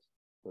interest.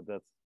 But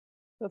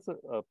that's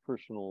a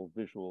personal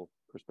visual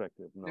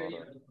perspective, not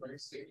a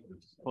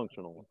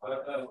functional one.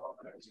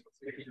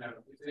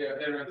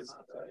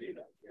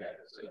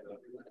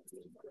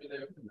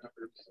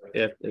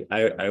 Yeah,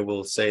 I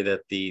will say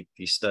that the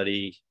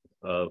study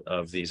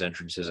of these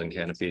entrances and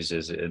canopies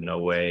is in no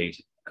way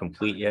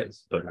complete yet,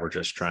 but we're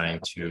just trying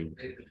to,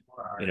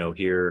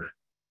 hear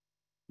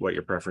what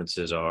your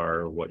preferences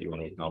are, what you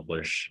want to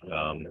accomplish,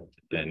 and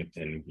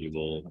we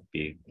will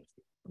be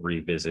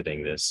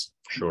revisiting this,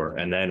 sure.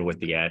 And then with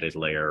the added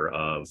layer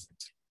of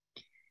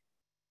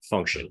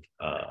function,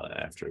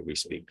 after we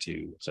speak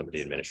to some of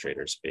the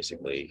administrators,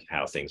 basically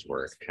how things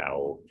work,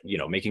 how,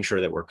 making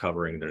sure that we're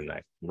covering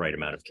the right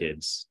amount of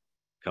kids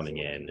coming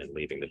in and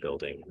leaving the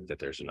building, that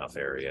there's enough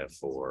area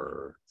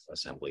for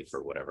assembly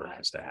for whatever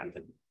has to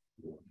happen.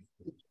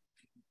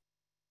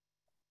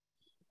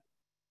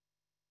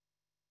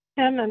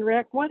 Tim and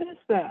Rick, what is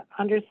the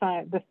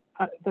underside, the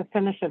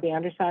finish of the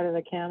underside of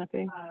the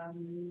canopy?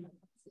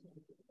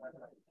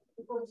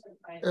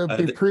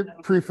 It'd be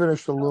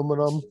pre-finished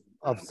aluminum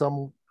of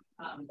some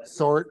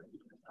sort,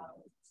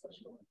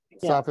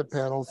 soffit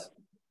panels.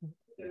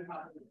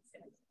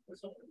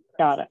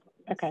 Got it.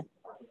 Okay.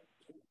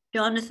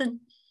 Jonathan?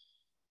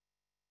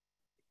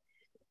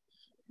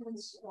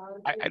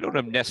 I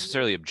don't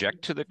necessarily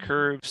object to the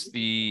curves.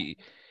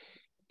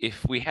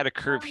 If we had a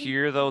curve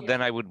here, though,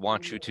 then I would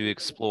want you to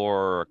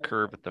explore a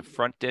curve at the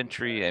front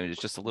entry. And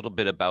it's just a little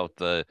bit about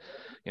the,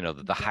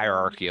 the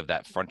hierarchy of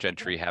that front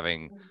entry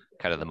having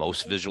kind of the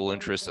most visual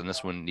interest. And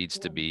this one needs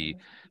to be,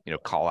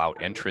 call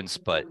out entrance.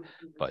 But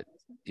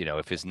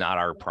if it's not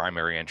our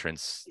primary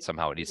entrance,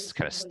 somehow it needs to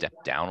kind of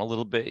step down a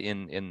little bit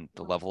in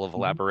the level of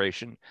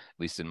elaboration, at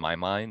least in my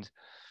mind.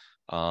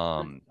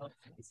 And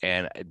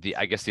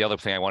I guess the other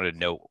thing I wanted to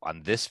note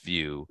on this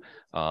view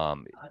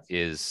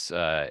is,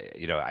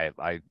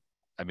 I'm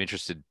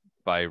interested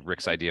by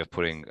Rick's idea of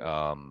putting,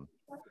 the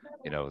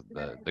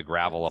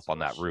gravel up on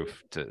that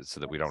roof so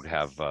that we don't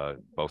have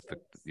both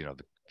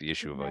the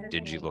issue of a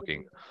dingy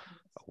looking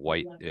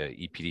white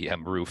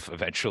EPDM roof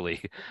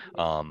eventually.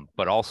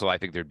 But also I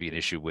think there'd be an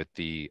issue with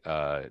the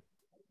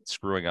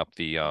screwing up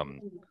the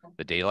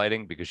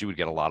daylighting, because you would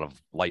get a lot of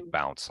light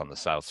bounce on the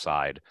south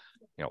side,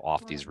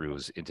 off these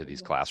roofs into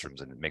these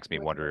classrooms. And it makes me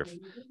wonder if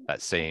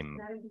that same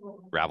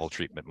gravel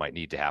treatment might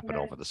need to happen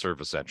over the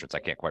service entrance. I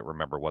can't quite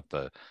remember what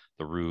the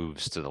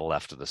roofs to the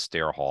left of the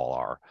stair hall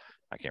are.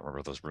 I can't remember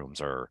if those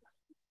rooms are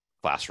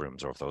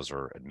classrooms or if those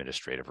are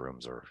administrative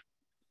rooms or.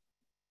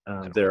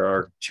 There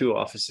are 2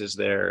 offices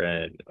there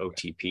and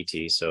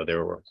OTPT, so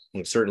there will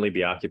certainly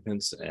be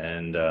occupants.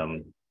 And,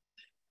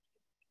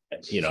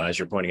 as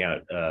you're pointing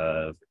out,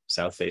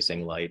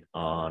 south-facing light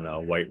on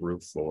a white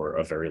roof or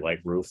a very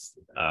light roof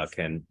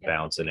can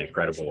bounce an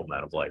incredible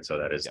amount of light. So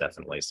that is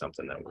definitely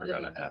something that we're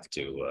going to have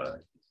to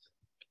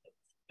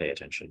pay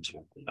attention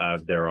to.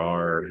 There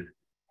are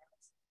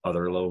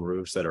other low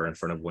roofs that are in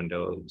front of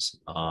windows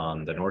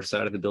on the north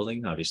side of the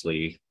building.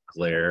 Obviously,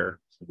 glare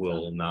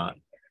will not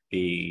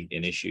be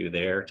an issue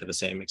there to the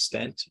same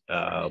extent,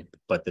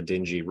 but the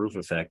dingy roof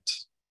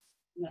effect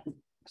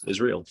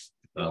is real.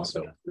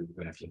 So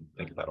we have to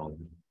think about all of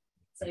them.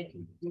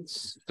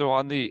 So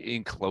on the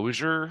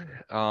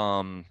enclosure,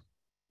 I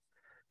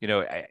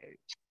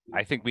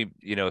think we,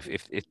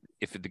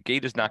 if the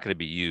gate is not going to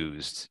be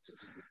used,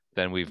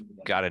 then we've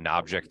got an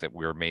object that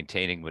we're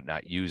maintaining but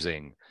not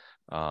using.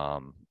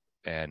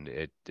 And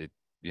it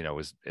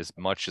as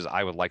much as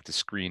I would like to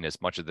screen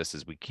as much of this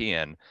as we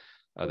can,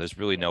 there's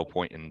really no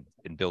point in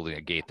building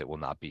a gate that will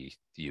not be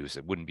used.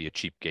 It wouldn't be a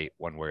cheap gate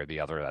one way or the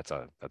other. That's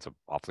a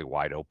awfully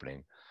wide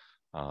opening.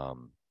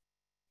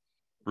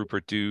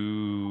 Rupert,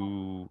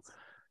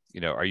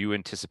 are you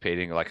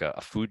anticipating like a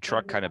food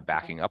truck kind of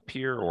backing up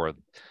here, or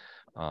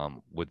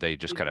would they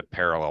just kind of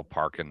parallel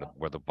park in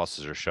where the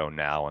buses are shown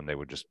now, and they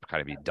would just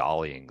kind of be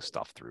dollying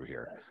stuff through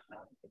here?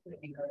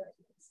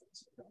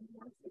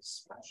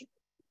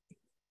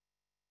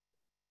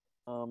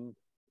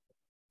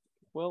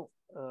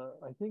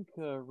 I think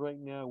right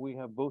now we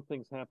have both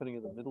things happening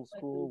at the middle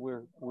school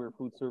where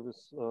food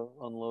service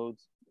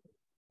unloads.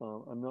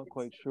 I'm not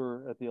quite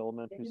sure at the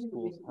elementary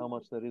schools how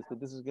much that is, but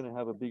this is going to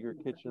have a bigger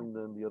kitchen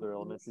than the other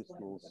elementary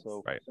schools.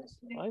 So right.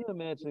 I'm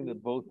imagining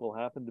that both will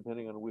happen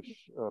depending on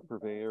which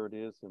purveyor it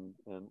is and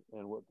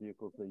what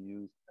vehicles they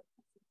use.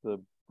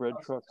 The bread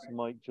trucks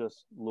might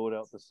just load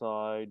out the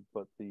side,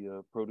 but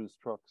the produce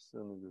trucks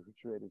and the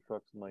refrigerated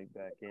trucks might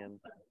back in.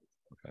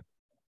 Okay.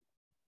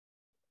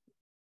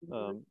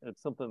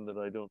 It's something that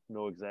I don't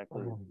know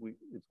exactly.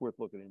 It's worth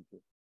looking into.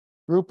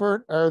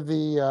 Rupert, are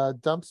the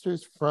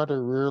dumpsters front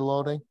or rear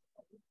loading?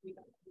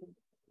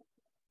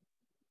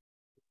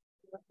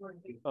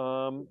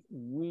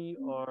 We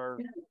are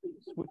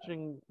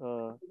switching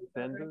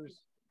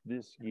vendors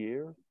this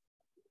year.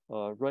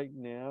 Right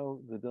now,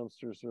 the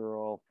dumpsters are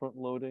all front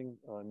loading.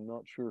 I'm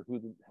not sure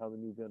how the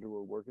new vendor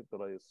will work it,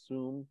 but I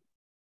assume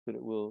that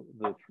it will.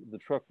 The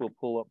truck will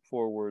pull up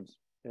forwards,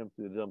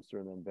 empty the dumpster,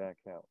 and then back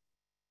out.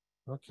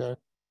 Okay.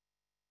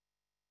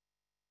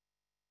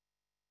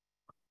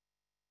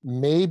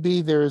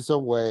 Maybe there's a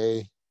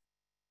way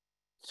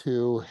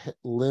to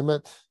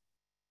limit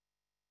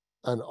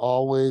an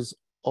always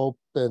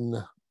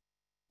opening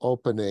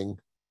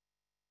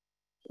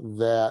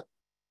that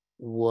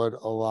would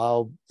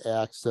allow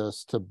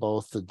access to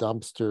both the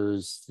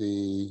dumpsters,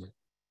 the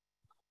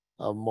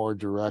more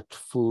direct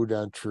food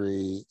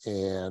entry,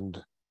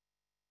 and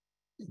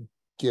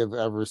give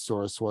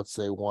Eversource what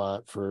they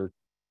want for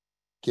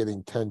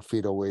getting 10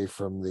 feet away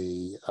from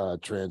the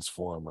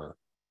transformer.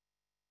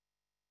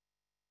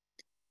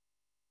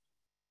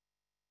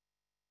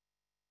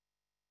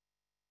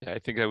 Yeah, I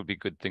think that would be a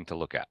good thing to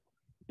look at.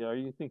 Yeah, are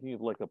you thinking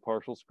of like a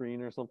partial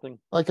screen or something?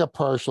 Like a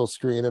partial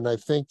screen, and I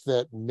think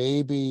that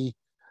maybe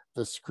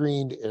the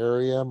screened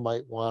area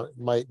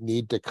might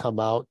need to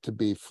come out to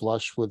be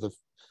flush with the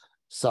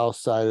south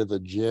side of the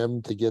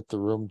gym to get the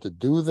room to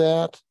do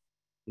that.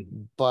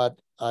 Mm-hmm.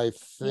 But I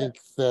think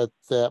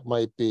that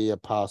might be a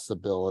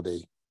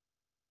possibility.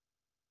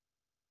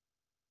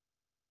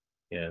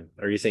 Yeah,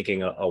 are you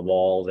thinking a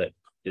wall that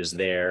is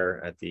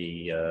there at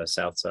the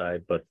south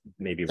side, but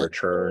maybe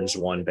returns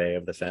one bay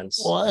of the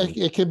fence? Well,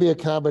 it could be a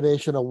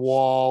combination of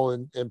wall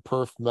and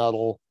perf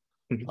metal.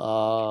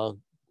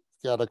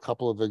 Got a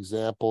couple of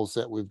examples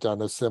that we've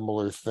done a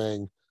similar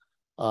thing.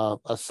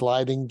 A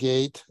sliding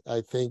gate,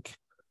 I think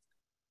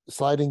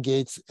sliding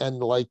gates and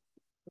like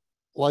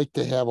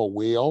to have a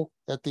wheel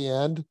at the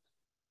end,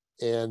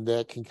 and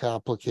that can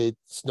complicate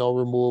snow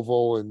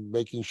removal and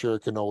making sure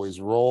it can always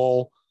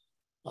roll.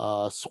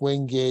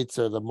 Swing gates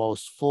are the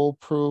most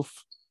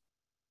foolproof.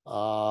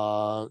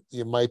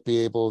 You might be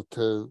able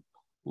to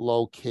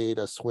locate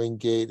a swing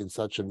gate in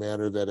such a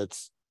manner that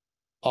it's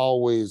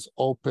always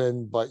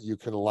open, but you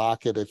can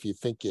lock it if you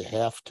think you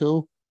have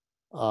to.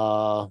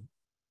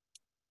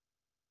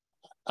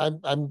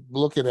 I'm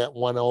looking at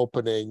one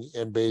opening,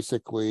 and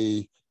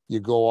basically you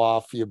go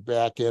off, you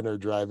back in or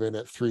drive in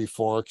at 3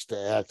 forks to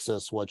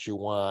access what you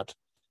want,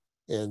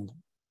 and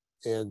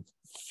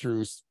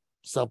through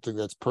something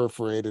that's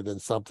perforated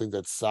and something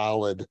that's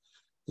solid,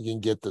 you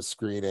can get the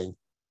screening.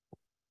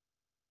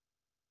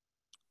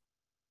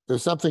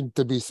 There's something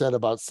to be said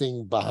about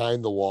seeing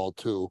behind the wall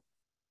too,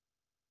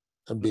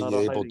 and being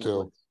able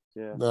to. Place.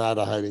 Yeah. Not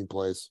a hiding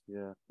place.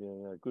 Yeah.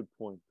 Good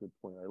point. Good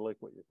point. I like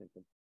what you're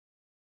thinking.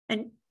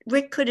 And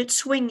Rick, could it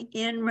swing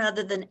in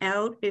rather than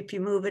out if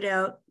you move it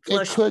out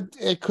flush?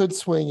 It could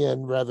swing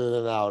in rather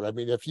than out. I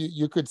mean, if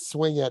you could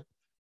swing it,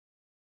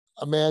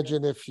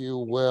 imagine, if you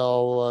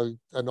will,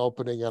 an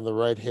opening on the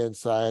right-hand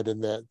side,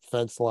 and that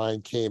fence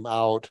line came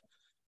out,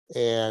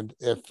 and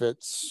if it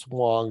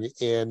swung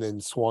in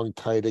and swung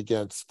tight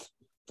against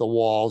the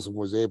walls and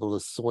was able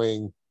to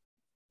swing,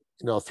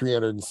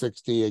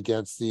 360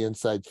 against the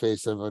inside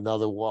face of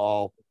another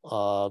wall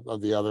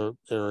of the other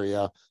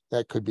area,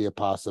 that could be a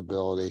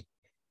possibility.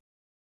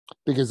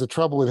 Because the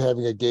trouble with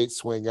having a gate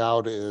swing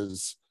out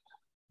is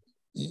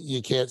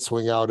you can't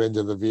swing out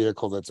into the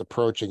vehicle that's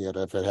approaching it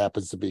if it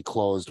happens to be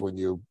closed when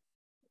you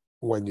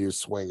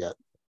swing it.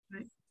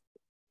 Right.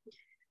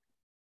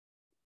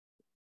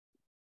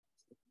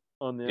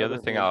 On The other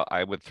thing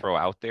I would throw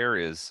out there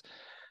is,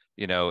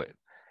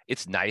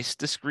 it's nice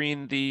to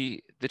screen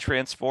the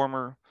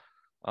transformer,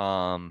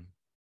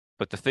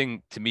 but the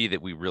thing to me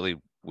that we really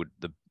would,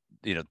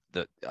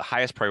 the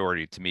highest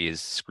priority to me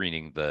is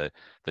screening the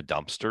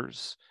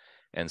dumpsters.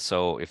 And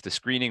so if the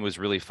screening was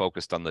really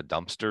focused on the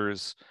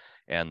dumpsters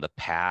and the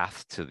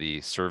path to the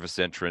service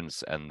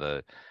entrance and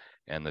the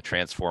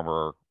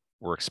transformer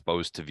were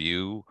exposed to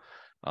view,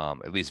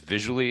 at least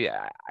visually,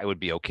 I would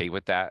be okay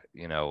with that.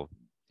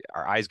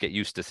 Our eyes get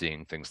used to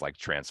seeing things like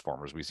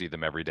transformers. We see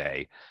them every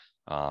day.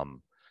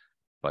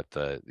 But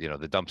the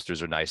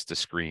dumpsters are nice to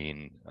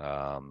screen,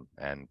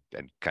 and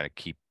kind of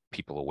keep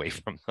people away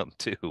from them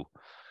too.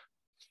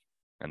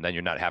 And then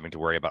you're not having to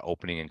worry about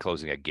opening and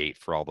closing a gate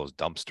for all those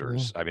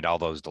dumpsters. I mean, all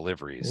those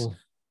deliveries.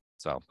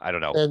 So I don't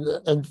know.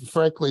 And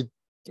frankly,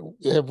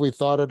 have we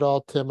thought at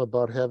all, Tim,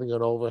 about having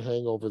an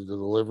overhang over the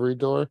delivery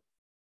door?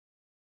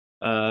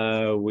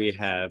 We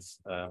have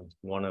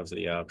one of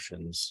the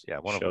options. Yeah,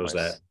 one shows of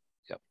them. that.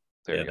 Yep.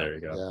 There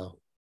you go.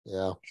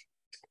 Yeah.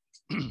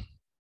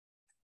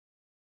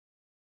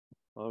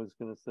 I was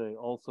going to say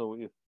also,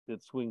 if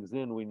it swings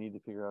in, we need to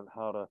figure out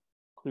how to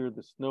clear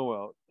the snow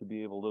out to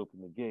be able to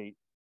open the gate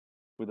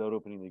without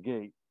opening the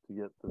gate to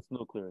get the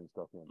snow clearing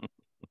stuff in.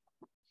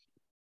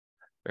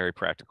 Very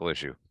practical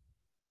issue.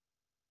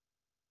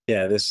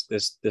 Yeah,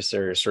 this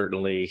area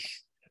certainly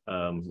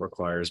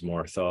requires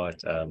more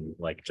thought.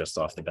 Like just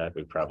off the bat,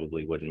 we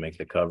probably wouldn't make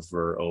the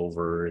cover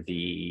over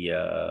the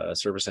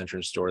service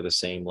entrance door the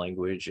same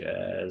language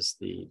as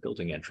the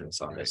building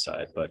entrance on this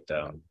side, but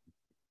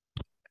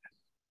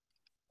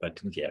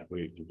yeah,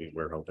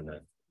 we're hoping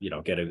to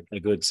get a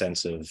good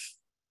sense of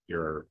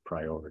your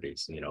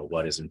priorities.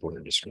 What is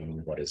important to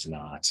screen, what is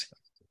not,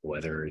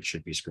 whether it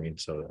should be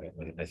screened. So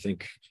I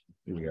think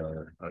we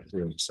are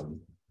hearing some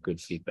good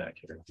feedback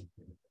here.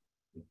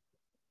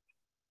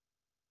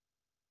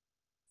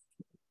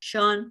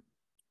 Sean?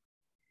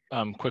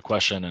 Quick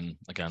question, and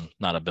again,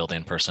 not a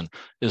building person.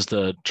 Is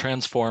the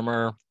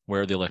transformer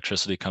where the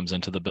electricity comes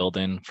into the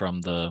building from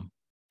the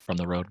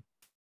road?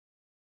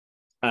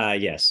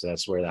 Yes,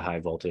 that's where the high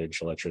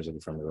voltage electricity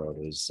from the road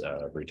is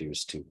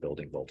reduced to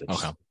building voltage.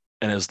 Okay.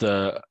 And is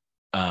the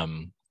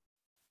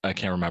I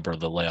can't remember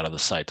the layout of the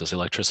site. Does the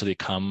electricity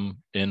come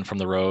in from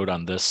the road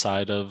on this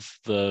side of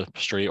the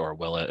street, or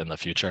will it in the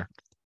future?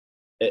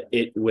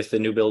 It with the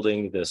new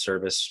building, the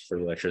service for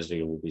the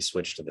electricity will be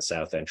switched to the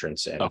south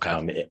entrance and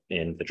come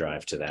in the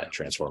drive to that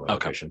transformer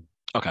location.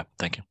 Okay,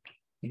 thank you.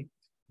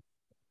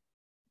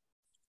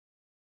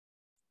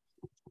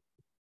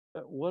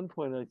 At one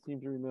point, I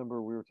seem to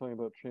remember we were talking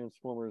about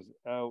transformers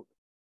out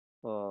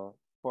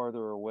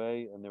farther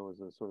away, and there was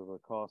a sort of a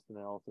cost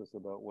analysis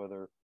about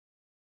whether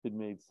it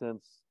made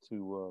sense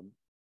to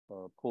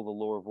pull the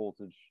lower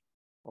voltage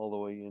all the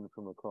way in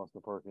from across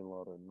the parking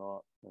lot or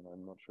not, and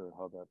I'm not sure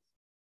how that's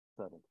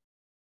settled.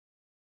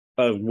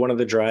 One of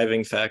the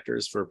driving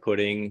factors for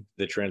putting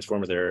the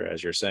transformer there,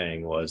 as you're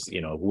saying, was,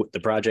 the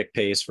project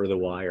pays for the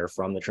wire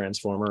from the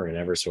transformer and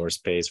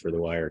Eversource pays for the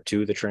wire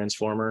to the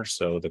transformer.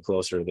 So the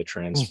closer the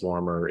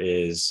transformer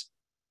is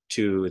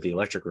to the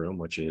electric room,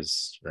 which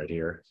is right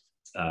here,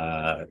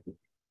 the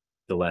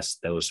less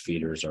those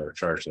feeders are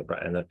charged.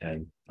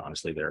 And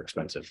honestly, they're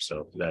expensive.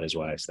 So that is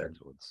why it's there.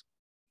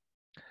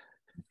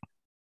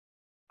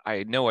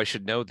 I know I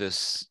should know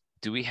this.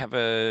 Do we have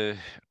a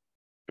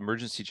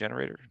emergency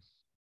generator?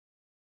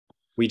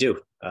 We do.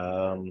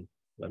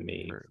 Let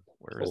me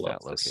Where is pull that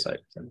up the located? site.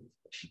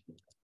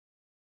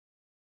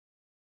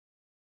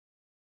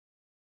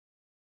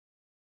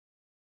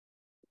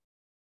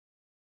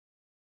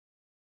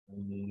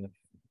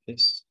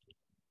 This,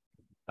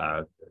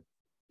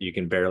 you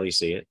can barely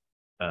see it,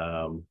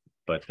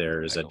 but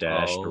there's a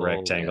dashed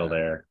rectangle yeah.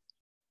 there,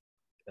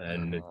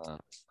 and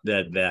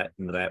that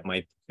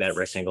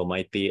rectangle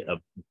might be a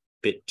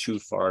bit too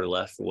far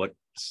left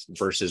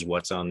versus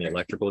what's on the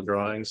electrical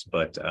drawings,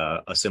 but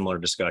a similar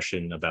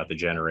discussion about the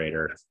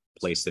generator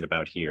placed it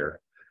about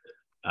here,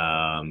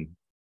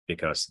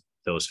 because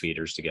those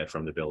feeders to get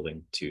from the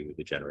building to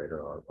the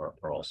generator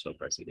are also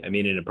pricey. I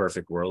mean, in a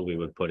perfect world, we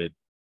would put it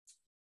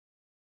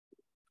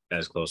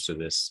as close to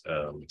this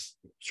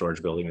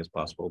storage building as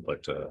possible,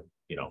 but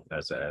you know,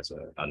 as a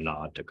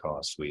nod to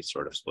cost, we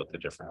sort of split the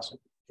difference.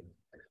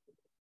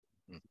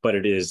 But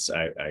it is,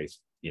 I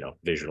you know,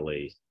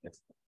 visually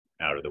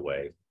out of the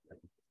way,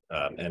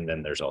 and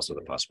then there's also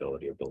the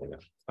possibility of building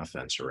a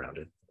fence around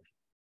it.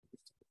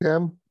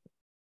 Tim,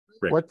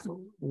 Rick.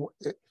 what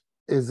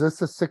is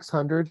this a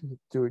 600?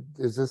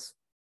 Is this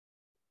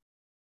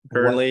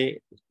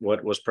Currently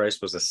what was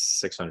priced was a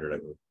 600, I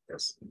believe.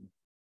 Yes.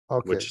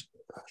 okay? Which,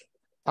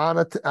 on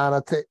a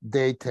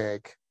day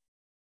tank,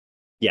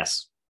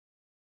 yes.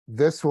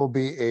 this will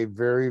be a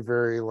very,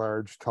 very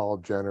large, tall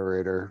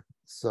generator.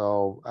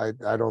 So I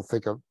don't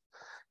think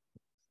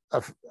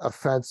a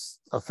fence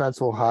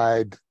will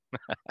hide.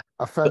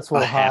 A fence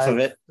will half hide of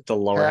it, the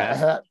lower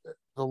half.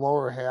 The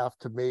lower half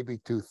to maybe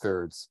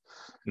 2/3.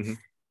 Mhm.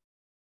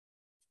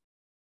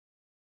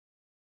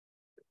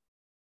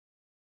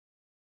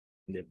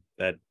 Yeah,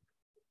 that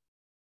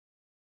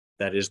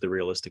is the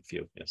realistic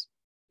view. Yes.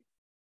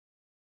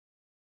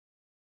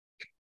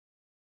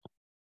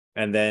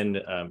 And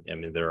then, I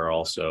mean, there are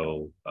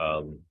also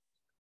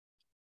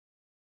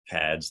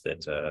pads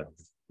that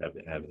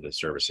have the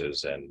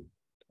services and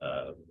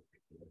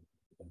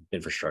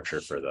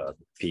infrastructure for the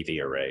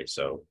PV array.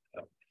 So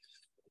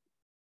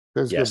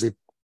There's yes, going to be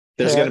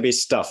there's going to be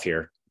stuff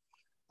here.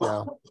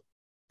 Yeah,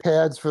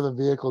 pads for the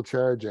vehicle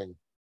charging.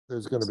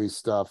 There's going to be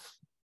stuff.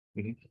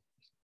 Mhm.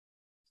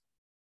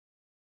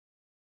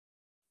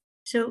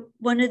 So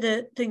one of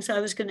the things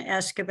I was going to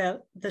ask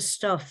about the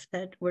stuff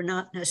that we're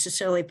not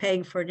necessarily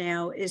paying for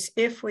now is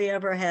if we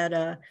ever had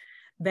a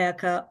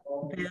backup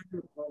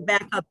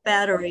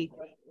battery,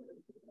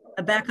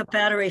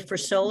 for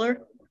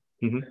solar,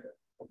 Mhm.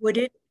 would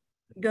it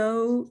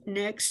go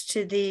next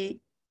to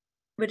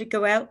would it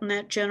go out in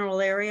that general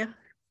area?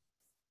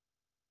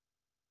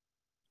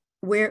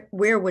 Where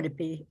would it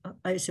be?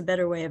 Is a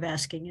better way of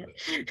asking it.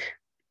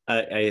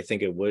 I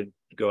think it would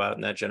go out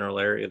in that general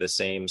area, the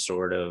same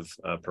sort of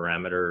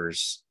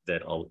parameters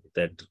that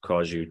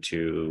cause you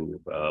to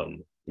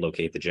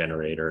locate the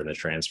generator and the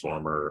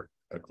transformer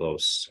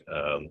close.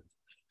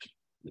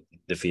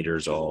 The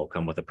feeders all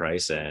come with a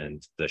price,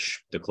 and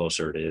the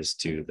closer it is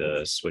to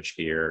the switch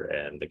gear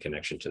and the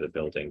connection to the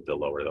building, the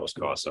lower those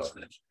costs are.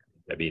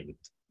 I mean,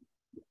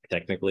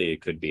 technically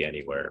it could be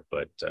anywhere,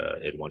 but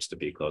it wants to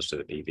be close to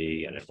the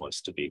PV, and it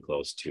wants to be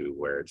close to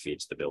where it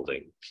feeds the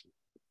building,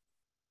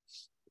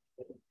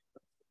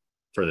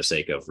 for the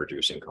sake of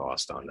reducing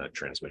cost on that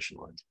transmission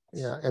line.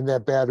 Yeah, and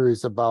that battery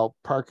is about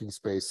parking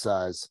space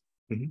size.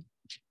 Mm-hmm.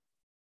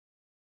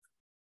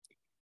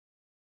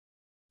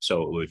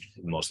 So it would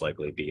most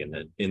likely be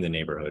in the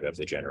neighborhood of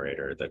the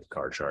generator, the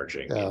car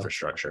charging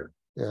infrastructure.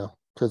 Yeah,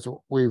 because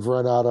we've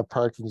run out of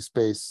parking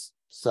space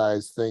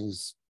size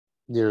things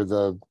near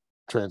the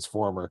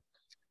transformer.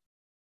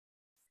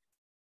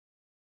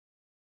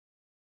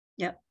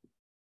 Yep.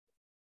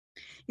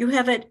 You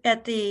have it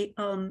at the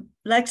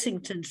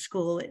Lexington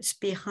school. It's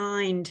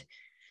behind,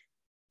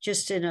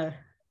 just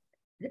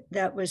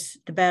that was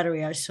the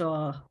battery I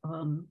saw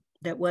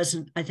that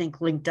wasn't, I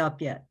think, linked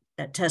up yet,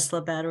 that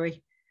Tesla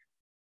battery.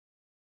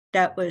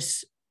 That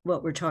was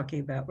what we're talking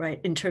about, right?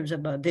 In terms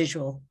of a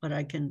visual, what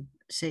I can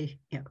see.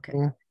 Yeah, okay.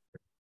 Mm.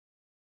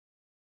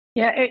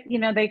 Yeah, you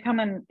know, they come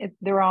in,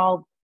 they're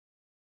all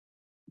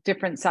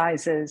different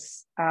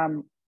sizes,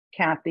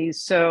 Kathy.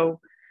 So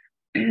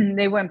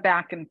they went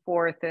back and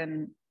forth,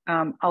 and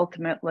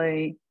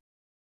ultimately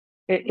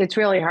it's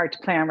really hard to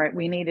plan, right?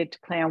 We needed to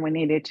plan, we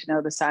needed to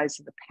know the size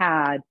of the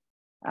pad,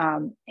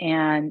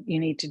 and you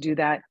need to do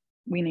that.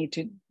 We need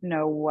to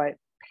know what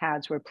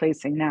pads we're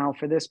placing now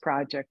for this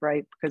project,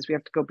 right? Because we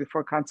have to go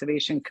before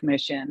Conservation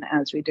Commission,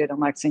 as we did in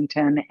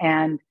Lexington.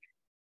 And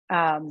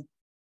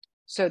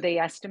so they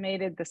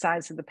estimated the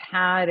size of the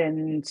pad,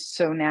 and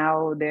so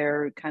now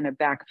they're kind of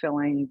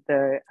backfilling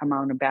the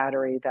amount of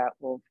battery that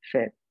will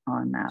fit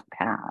on that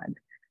pad.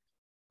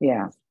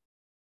 Yeah.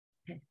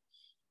 Okay.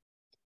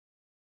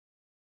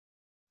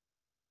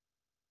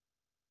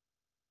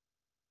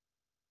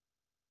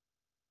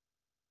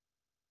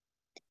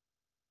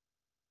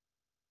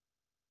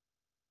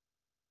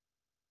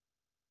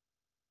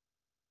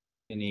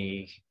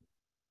 Any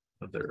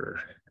other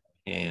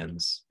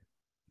hands?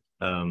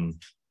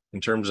 In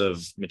terms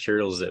of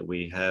materials that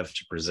we have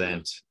to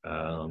present,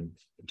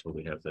 until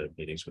we have the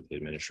meetings with the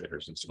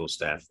administrators and school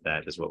staff,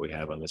 that is what we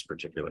have on this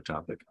particular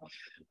topic.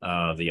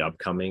 The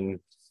upcoming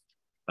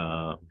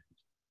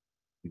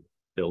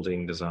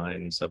building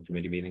design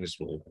subcommittee meetings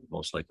will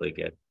most likely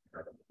get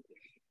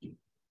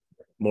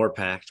more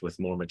packed with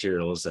more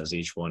materials as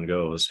each one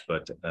goes,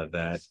 but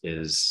that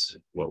is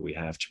what we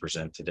have to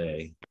present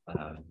today.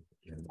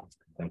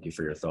 Thank you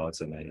for your thoughts,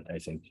 and I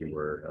think you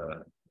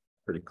were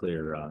pretty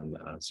clear on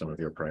some of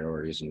your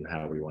priorities and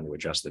how we want to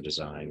adjust the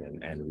design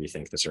and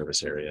rethink the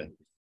service area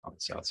on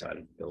the south side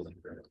of the building.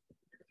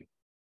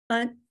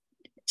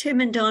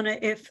 Tim and Donna,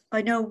 if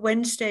I know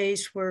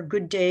Wednesdays were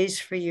good days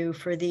for you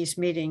for these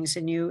meetings,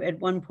 and you at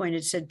one point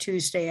it said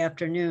Tuesday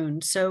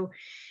afternoon. So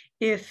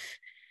if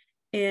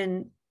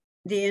in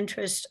the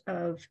interest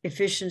of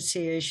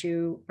efficiency, as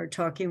you are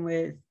talking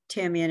with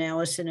Tammy and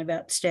Allison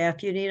about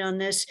staff you need on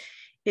this,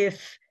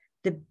 if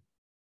the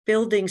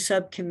building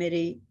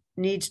subcommittee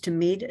needs to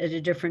meet at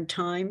a different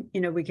time,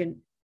 you know,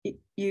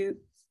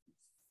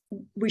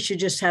 we should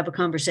just have a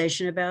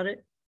conversation about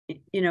it.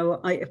 You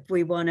know, if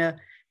we want to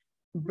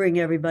bring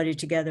everybody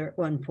together at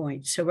one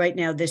point. So right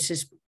now, this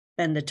has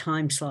been the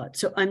time slot.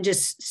 So I'm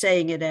just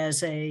saying it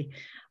as a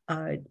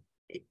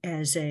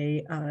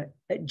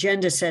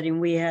agenda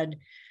setting.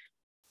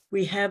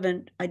 We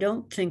haven't, I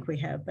don't think we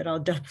have, but I'll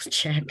double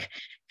check,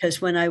 because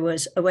when I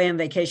was away on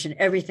vacation,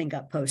 everything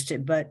got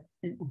posted, but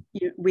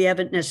we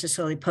haven't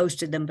necessarily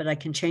posted them, but I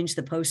can change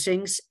the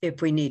postings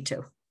if we need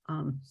to.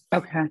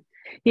 Okay.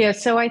 Yeah.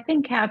 So I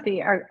think,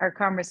 Kathy, our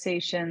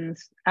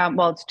conversations,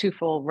 well, it's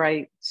twofold,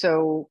 right?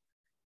 So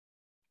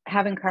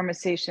having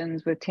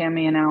conversations with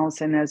Tammy and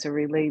Allison as it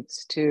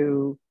relates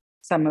to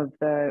some of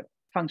the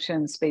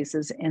function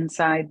spaces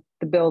inside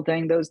the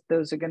building,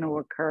 those are going to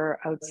occur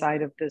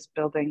outside of this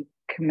building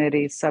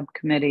committee,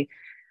 subcommittee.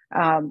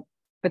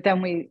 But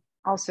then we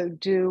also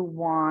do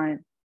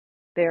want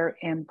their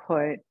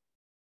input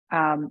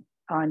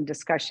on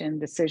discussion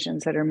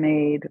decisions that are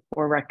made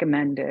or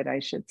recommended, I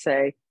should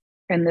say,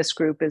 in this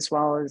group, as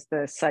well as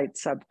the site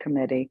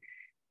subcommittee.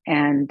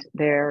 And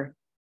their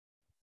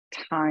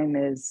time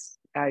is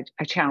a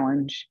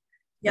challenge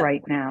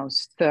right now,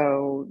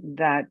 so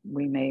that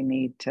we may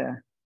need to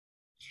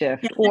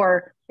shift.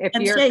 Or if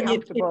you're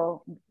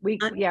comfortable, we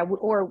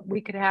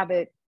could have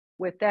it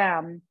with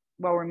them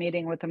while we're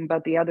meeting with them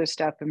about the other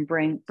stuff, and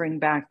bring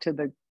back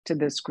to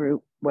this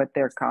group what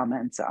their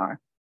comments are.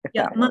 If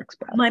that works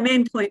better. My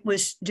main point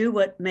was do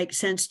what makes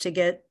sense to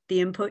get the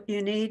input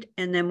you need,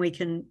 and then we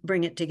can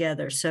bring it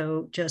together.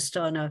 So just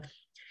on a,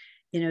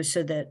 you know,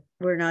 so that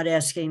we're not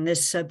asking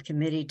this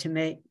subcommittee to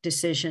make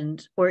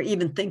decisions or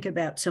even think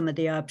about some of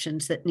the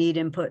options that need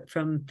input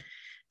from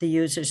the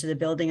users of the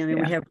building. I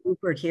mean, we have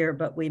Rupert here,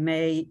 but we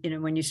may, you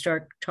know, when you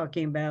start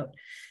talking about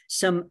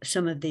some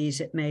of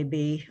these, it may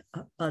be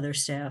other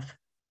staff.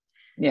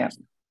 Yeah.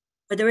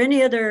 Are there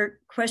any other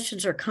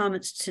questions or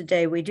comments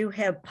today? We do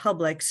have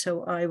public,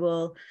 so I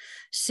will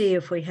see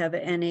if we have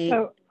any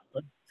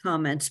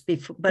comments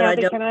before. But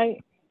Kathy, Can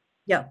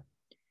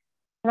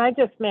I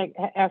just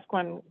ask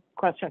one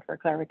question for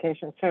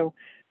clarification? So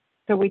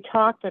we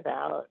talked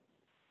about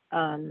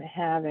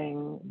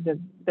having the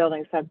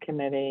building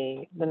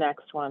subcommittee, the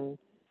next one,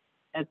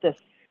 at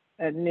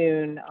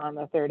noon on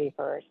the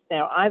 31st.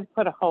 Now, I've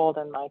put a hold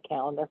on my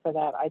calendar for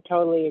that. I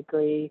totally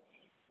agree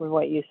with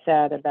what you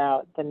said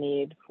about the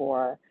need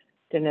for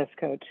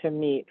DNISCO to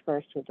meet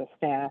first with the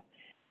staff.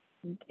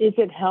 Is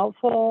it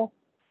helpful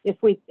if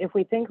we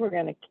think we're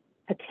going to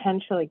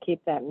potentially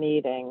keep that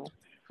meeting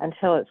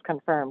until it's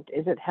confirmed?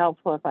 Is it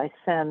helpful if I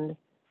send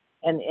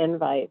an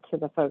invite to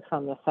the folks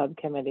on the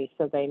subcommittee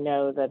so they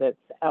know that it's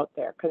out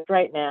there? Because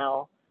right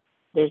now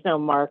there's no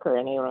marker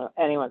in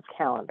anyone's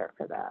calendar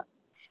for that.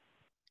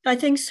 I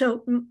think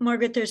so,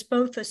 Margaret. There's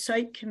both a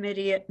site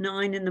committee at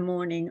 9 in the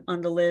morning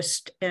on the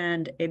list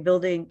and a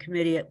building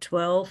committee at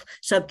 12.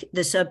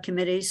 The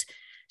subcommittees.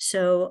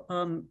 So,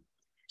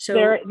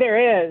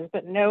 there is,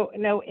 but no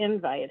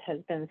invite has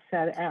been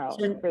sent out.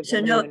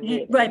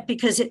 Right,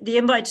 because the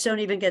invites don't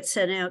even get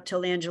sent out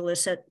till Angela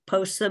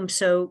posts them.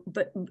 So,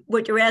 but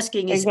what you're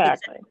asking is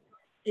exactly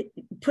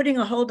putting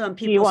a hold on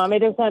people. Do you want me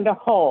to send a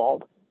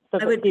hold so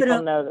that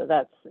people know that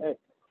that's it?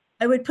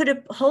 I would put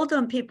a hold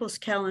on people's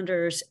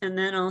calendars, and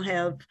then I'll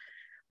have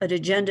an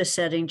agenda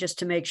setting just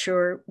to make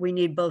sure we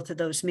need both of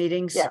those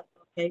meetings. Yeah.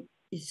 Okay.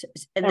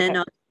 And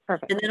then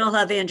I'll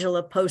have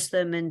Angela post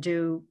them and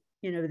do,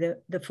 you know,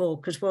 the full,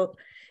 because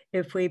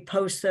if we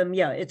post them,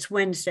 it's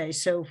Wednesday.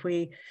 So if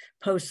we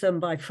post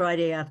them by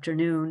Friday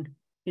afternoon,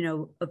 you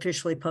know,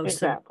 officially post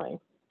them.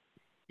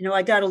 You know,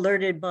 I got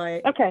alerted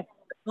by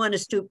one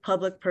astute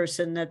public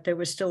person that there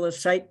was still a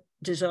site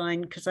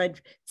design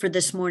for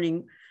this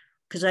morning,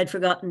 because I'd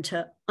forgotten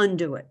to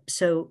undo it.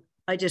 So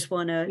I just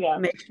want to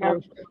make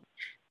sure.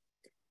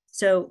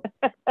 So,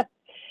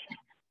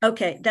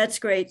 okay, that's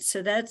great.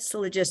 So that's the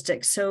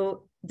logistics.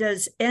 So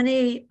does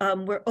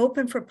we're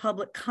open for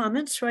public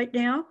comments right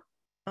now.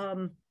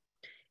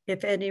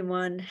 If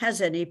anyone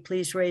has any,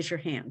 please raise your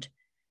hand.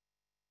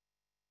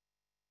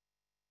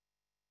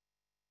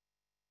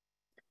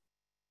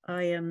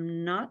 I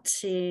am not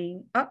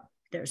seeing, oh,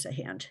 there's a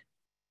hand.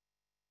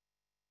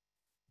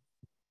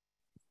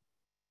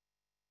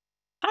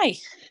 Hi,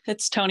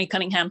 it's Tony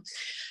Cunningham.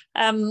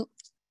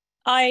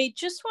 I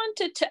just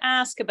wanted to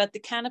ask about the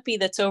canopy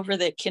that's over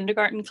the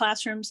kindergarten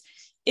classrooms.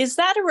 Is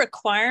that a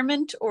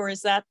requirement, or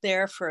is that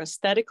there for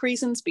aesthetic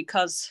reasons?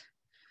 Because,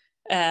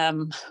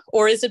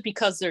 or is it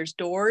because there's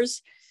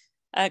doors?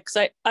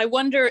 Because I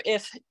wonder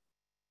if,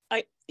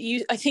 I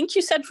think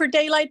you said for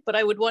daylight, but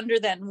I would wonder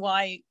then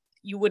why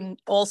you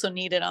wouldn't also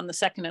need it on the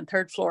second and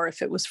third floor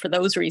if it was for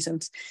those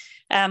reasons.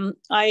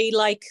 I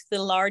like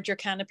the larger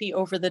canopy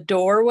over the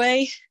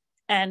doorway.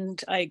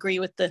 And I agree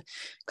with the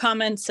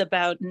comments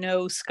about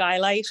no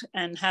skylight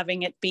and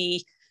having it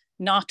be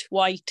not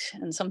white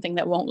and something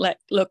that won't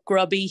look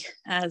grubby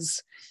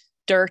as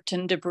dirt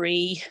and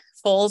debris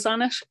falls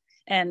on it,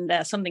 and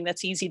something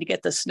that's easy to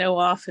get the snow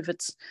off if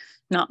it's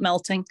not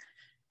melting.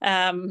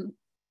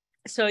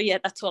 So yeah,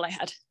 that's all I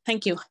had.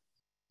 Thank you.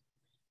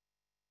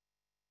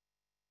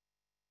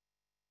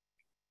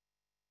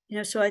 You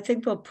know, so I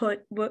think we'll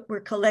put what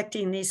we're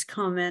collecting these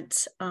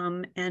comments,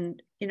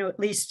 and you know, at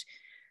least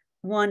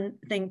one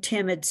thing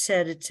Tim had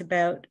said,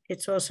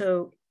 it's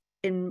also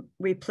in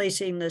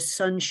replacing the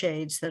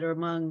sunshades that are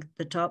among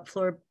the top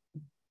floor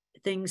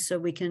things, so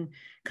we can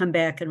come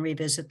back and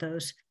revisit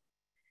those.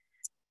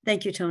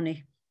 Thank you,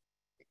 Tony.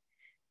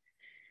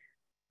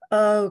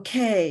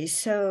 Okay,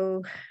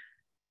 so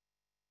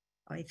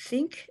I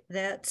think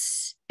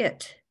that's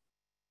it.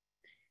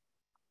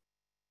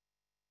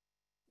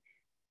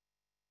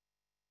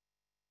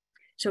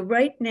 So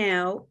right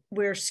now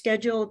we're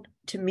scheduled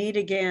to meet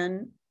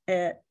again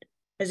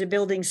as a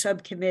building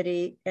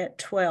subcommittee at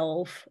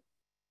 12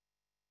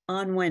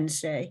 on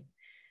Wednesday.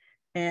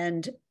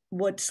 And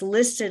what's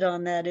listed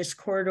on that is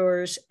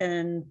corridors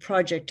and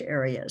project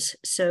areas.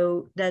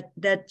 So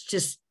that's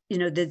just, you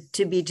know,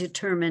 to be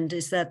determined,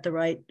 is that the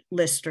right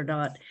list or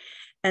not?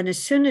 And as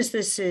soon as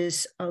this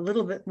is a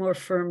little bit more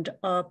firmed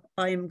up,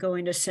 I am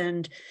going to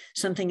send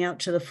something out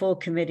to the full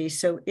committee.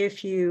 So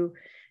if you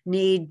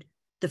need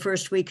the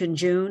first week in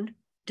June,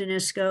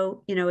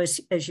 Danisco, you know, as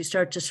you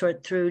start to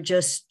sort through,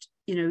 just,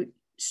 you know,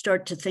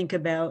 start to think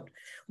about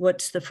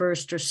what's the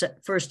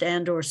first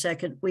and or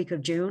second week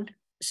of June,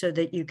 so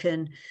that you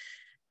can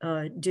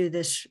do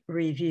this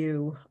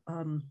review.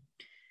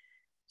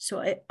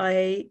 So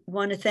I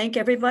want to thank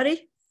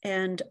everybody.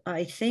 And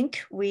I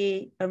think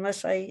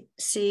unless I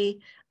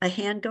see a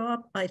hand go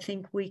up, I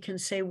think we can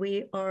say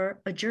we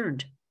are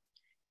adjourned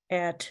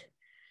at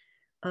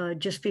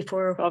just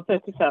before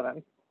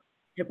 12:57.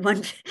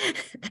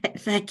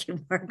 Thank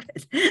you,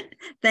 Margaret.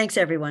 Thanks,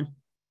 everyone.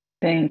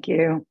 Thank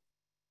you.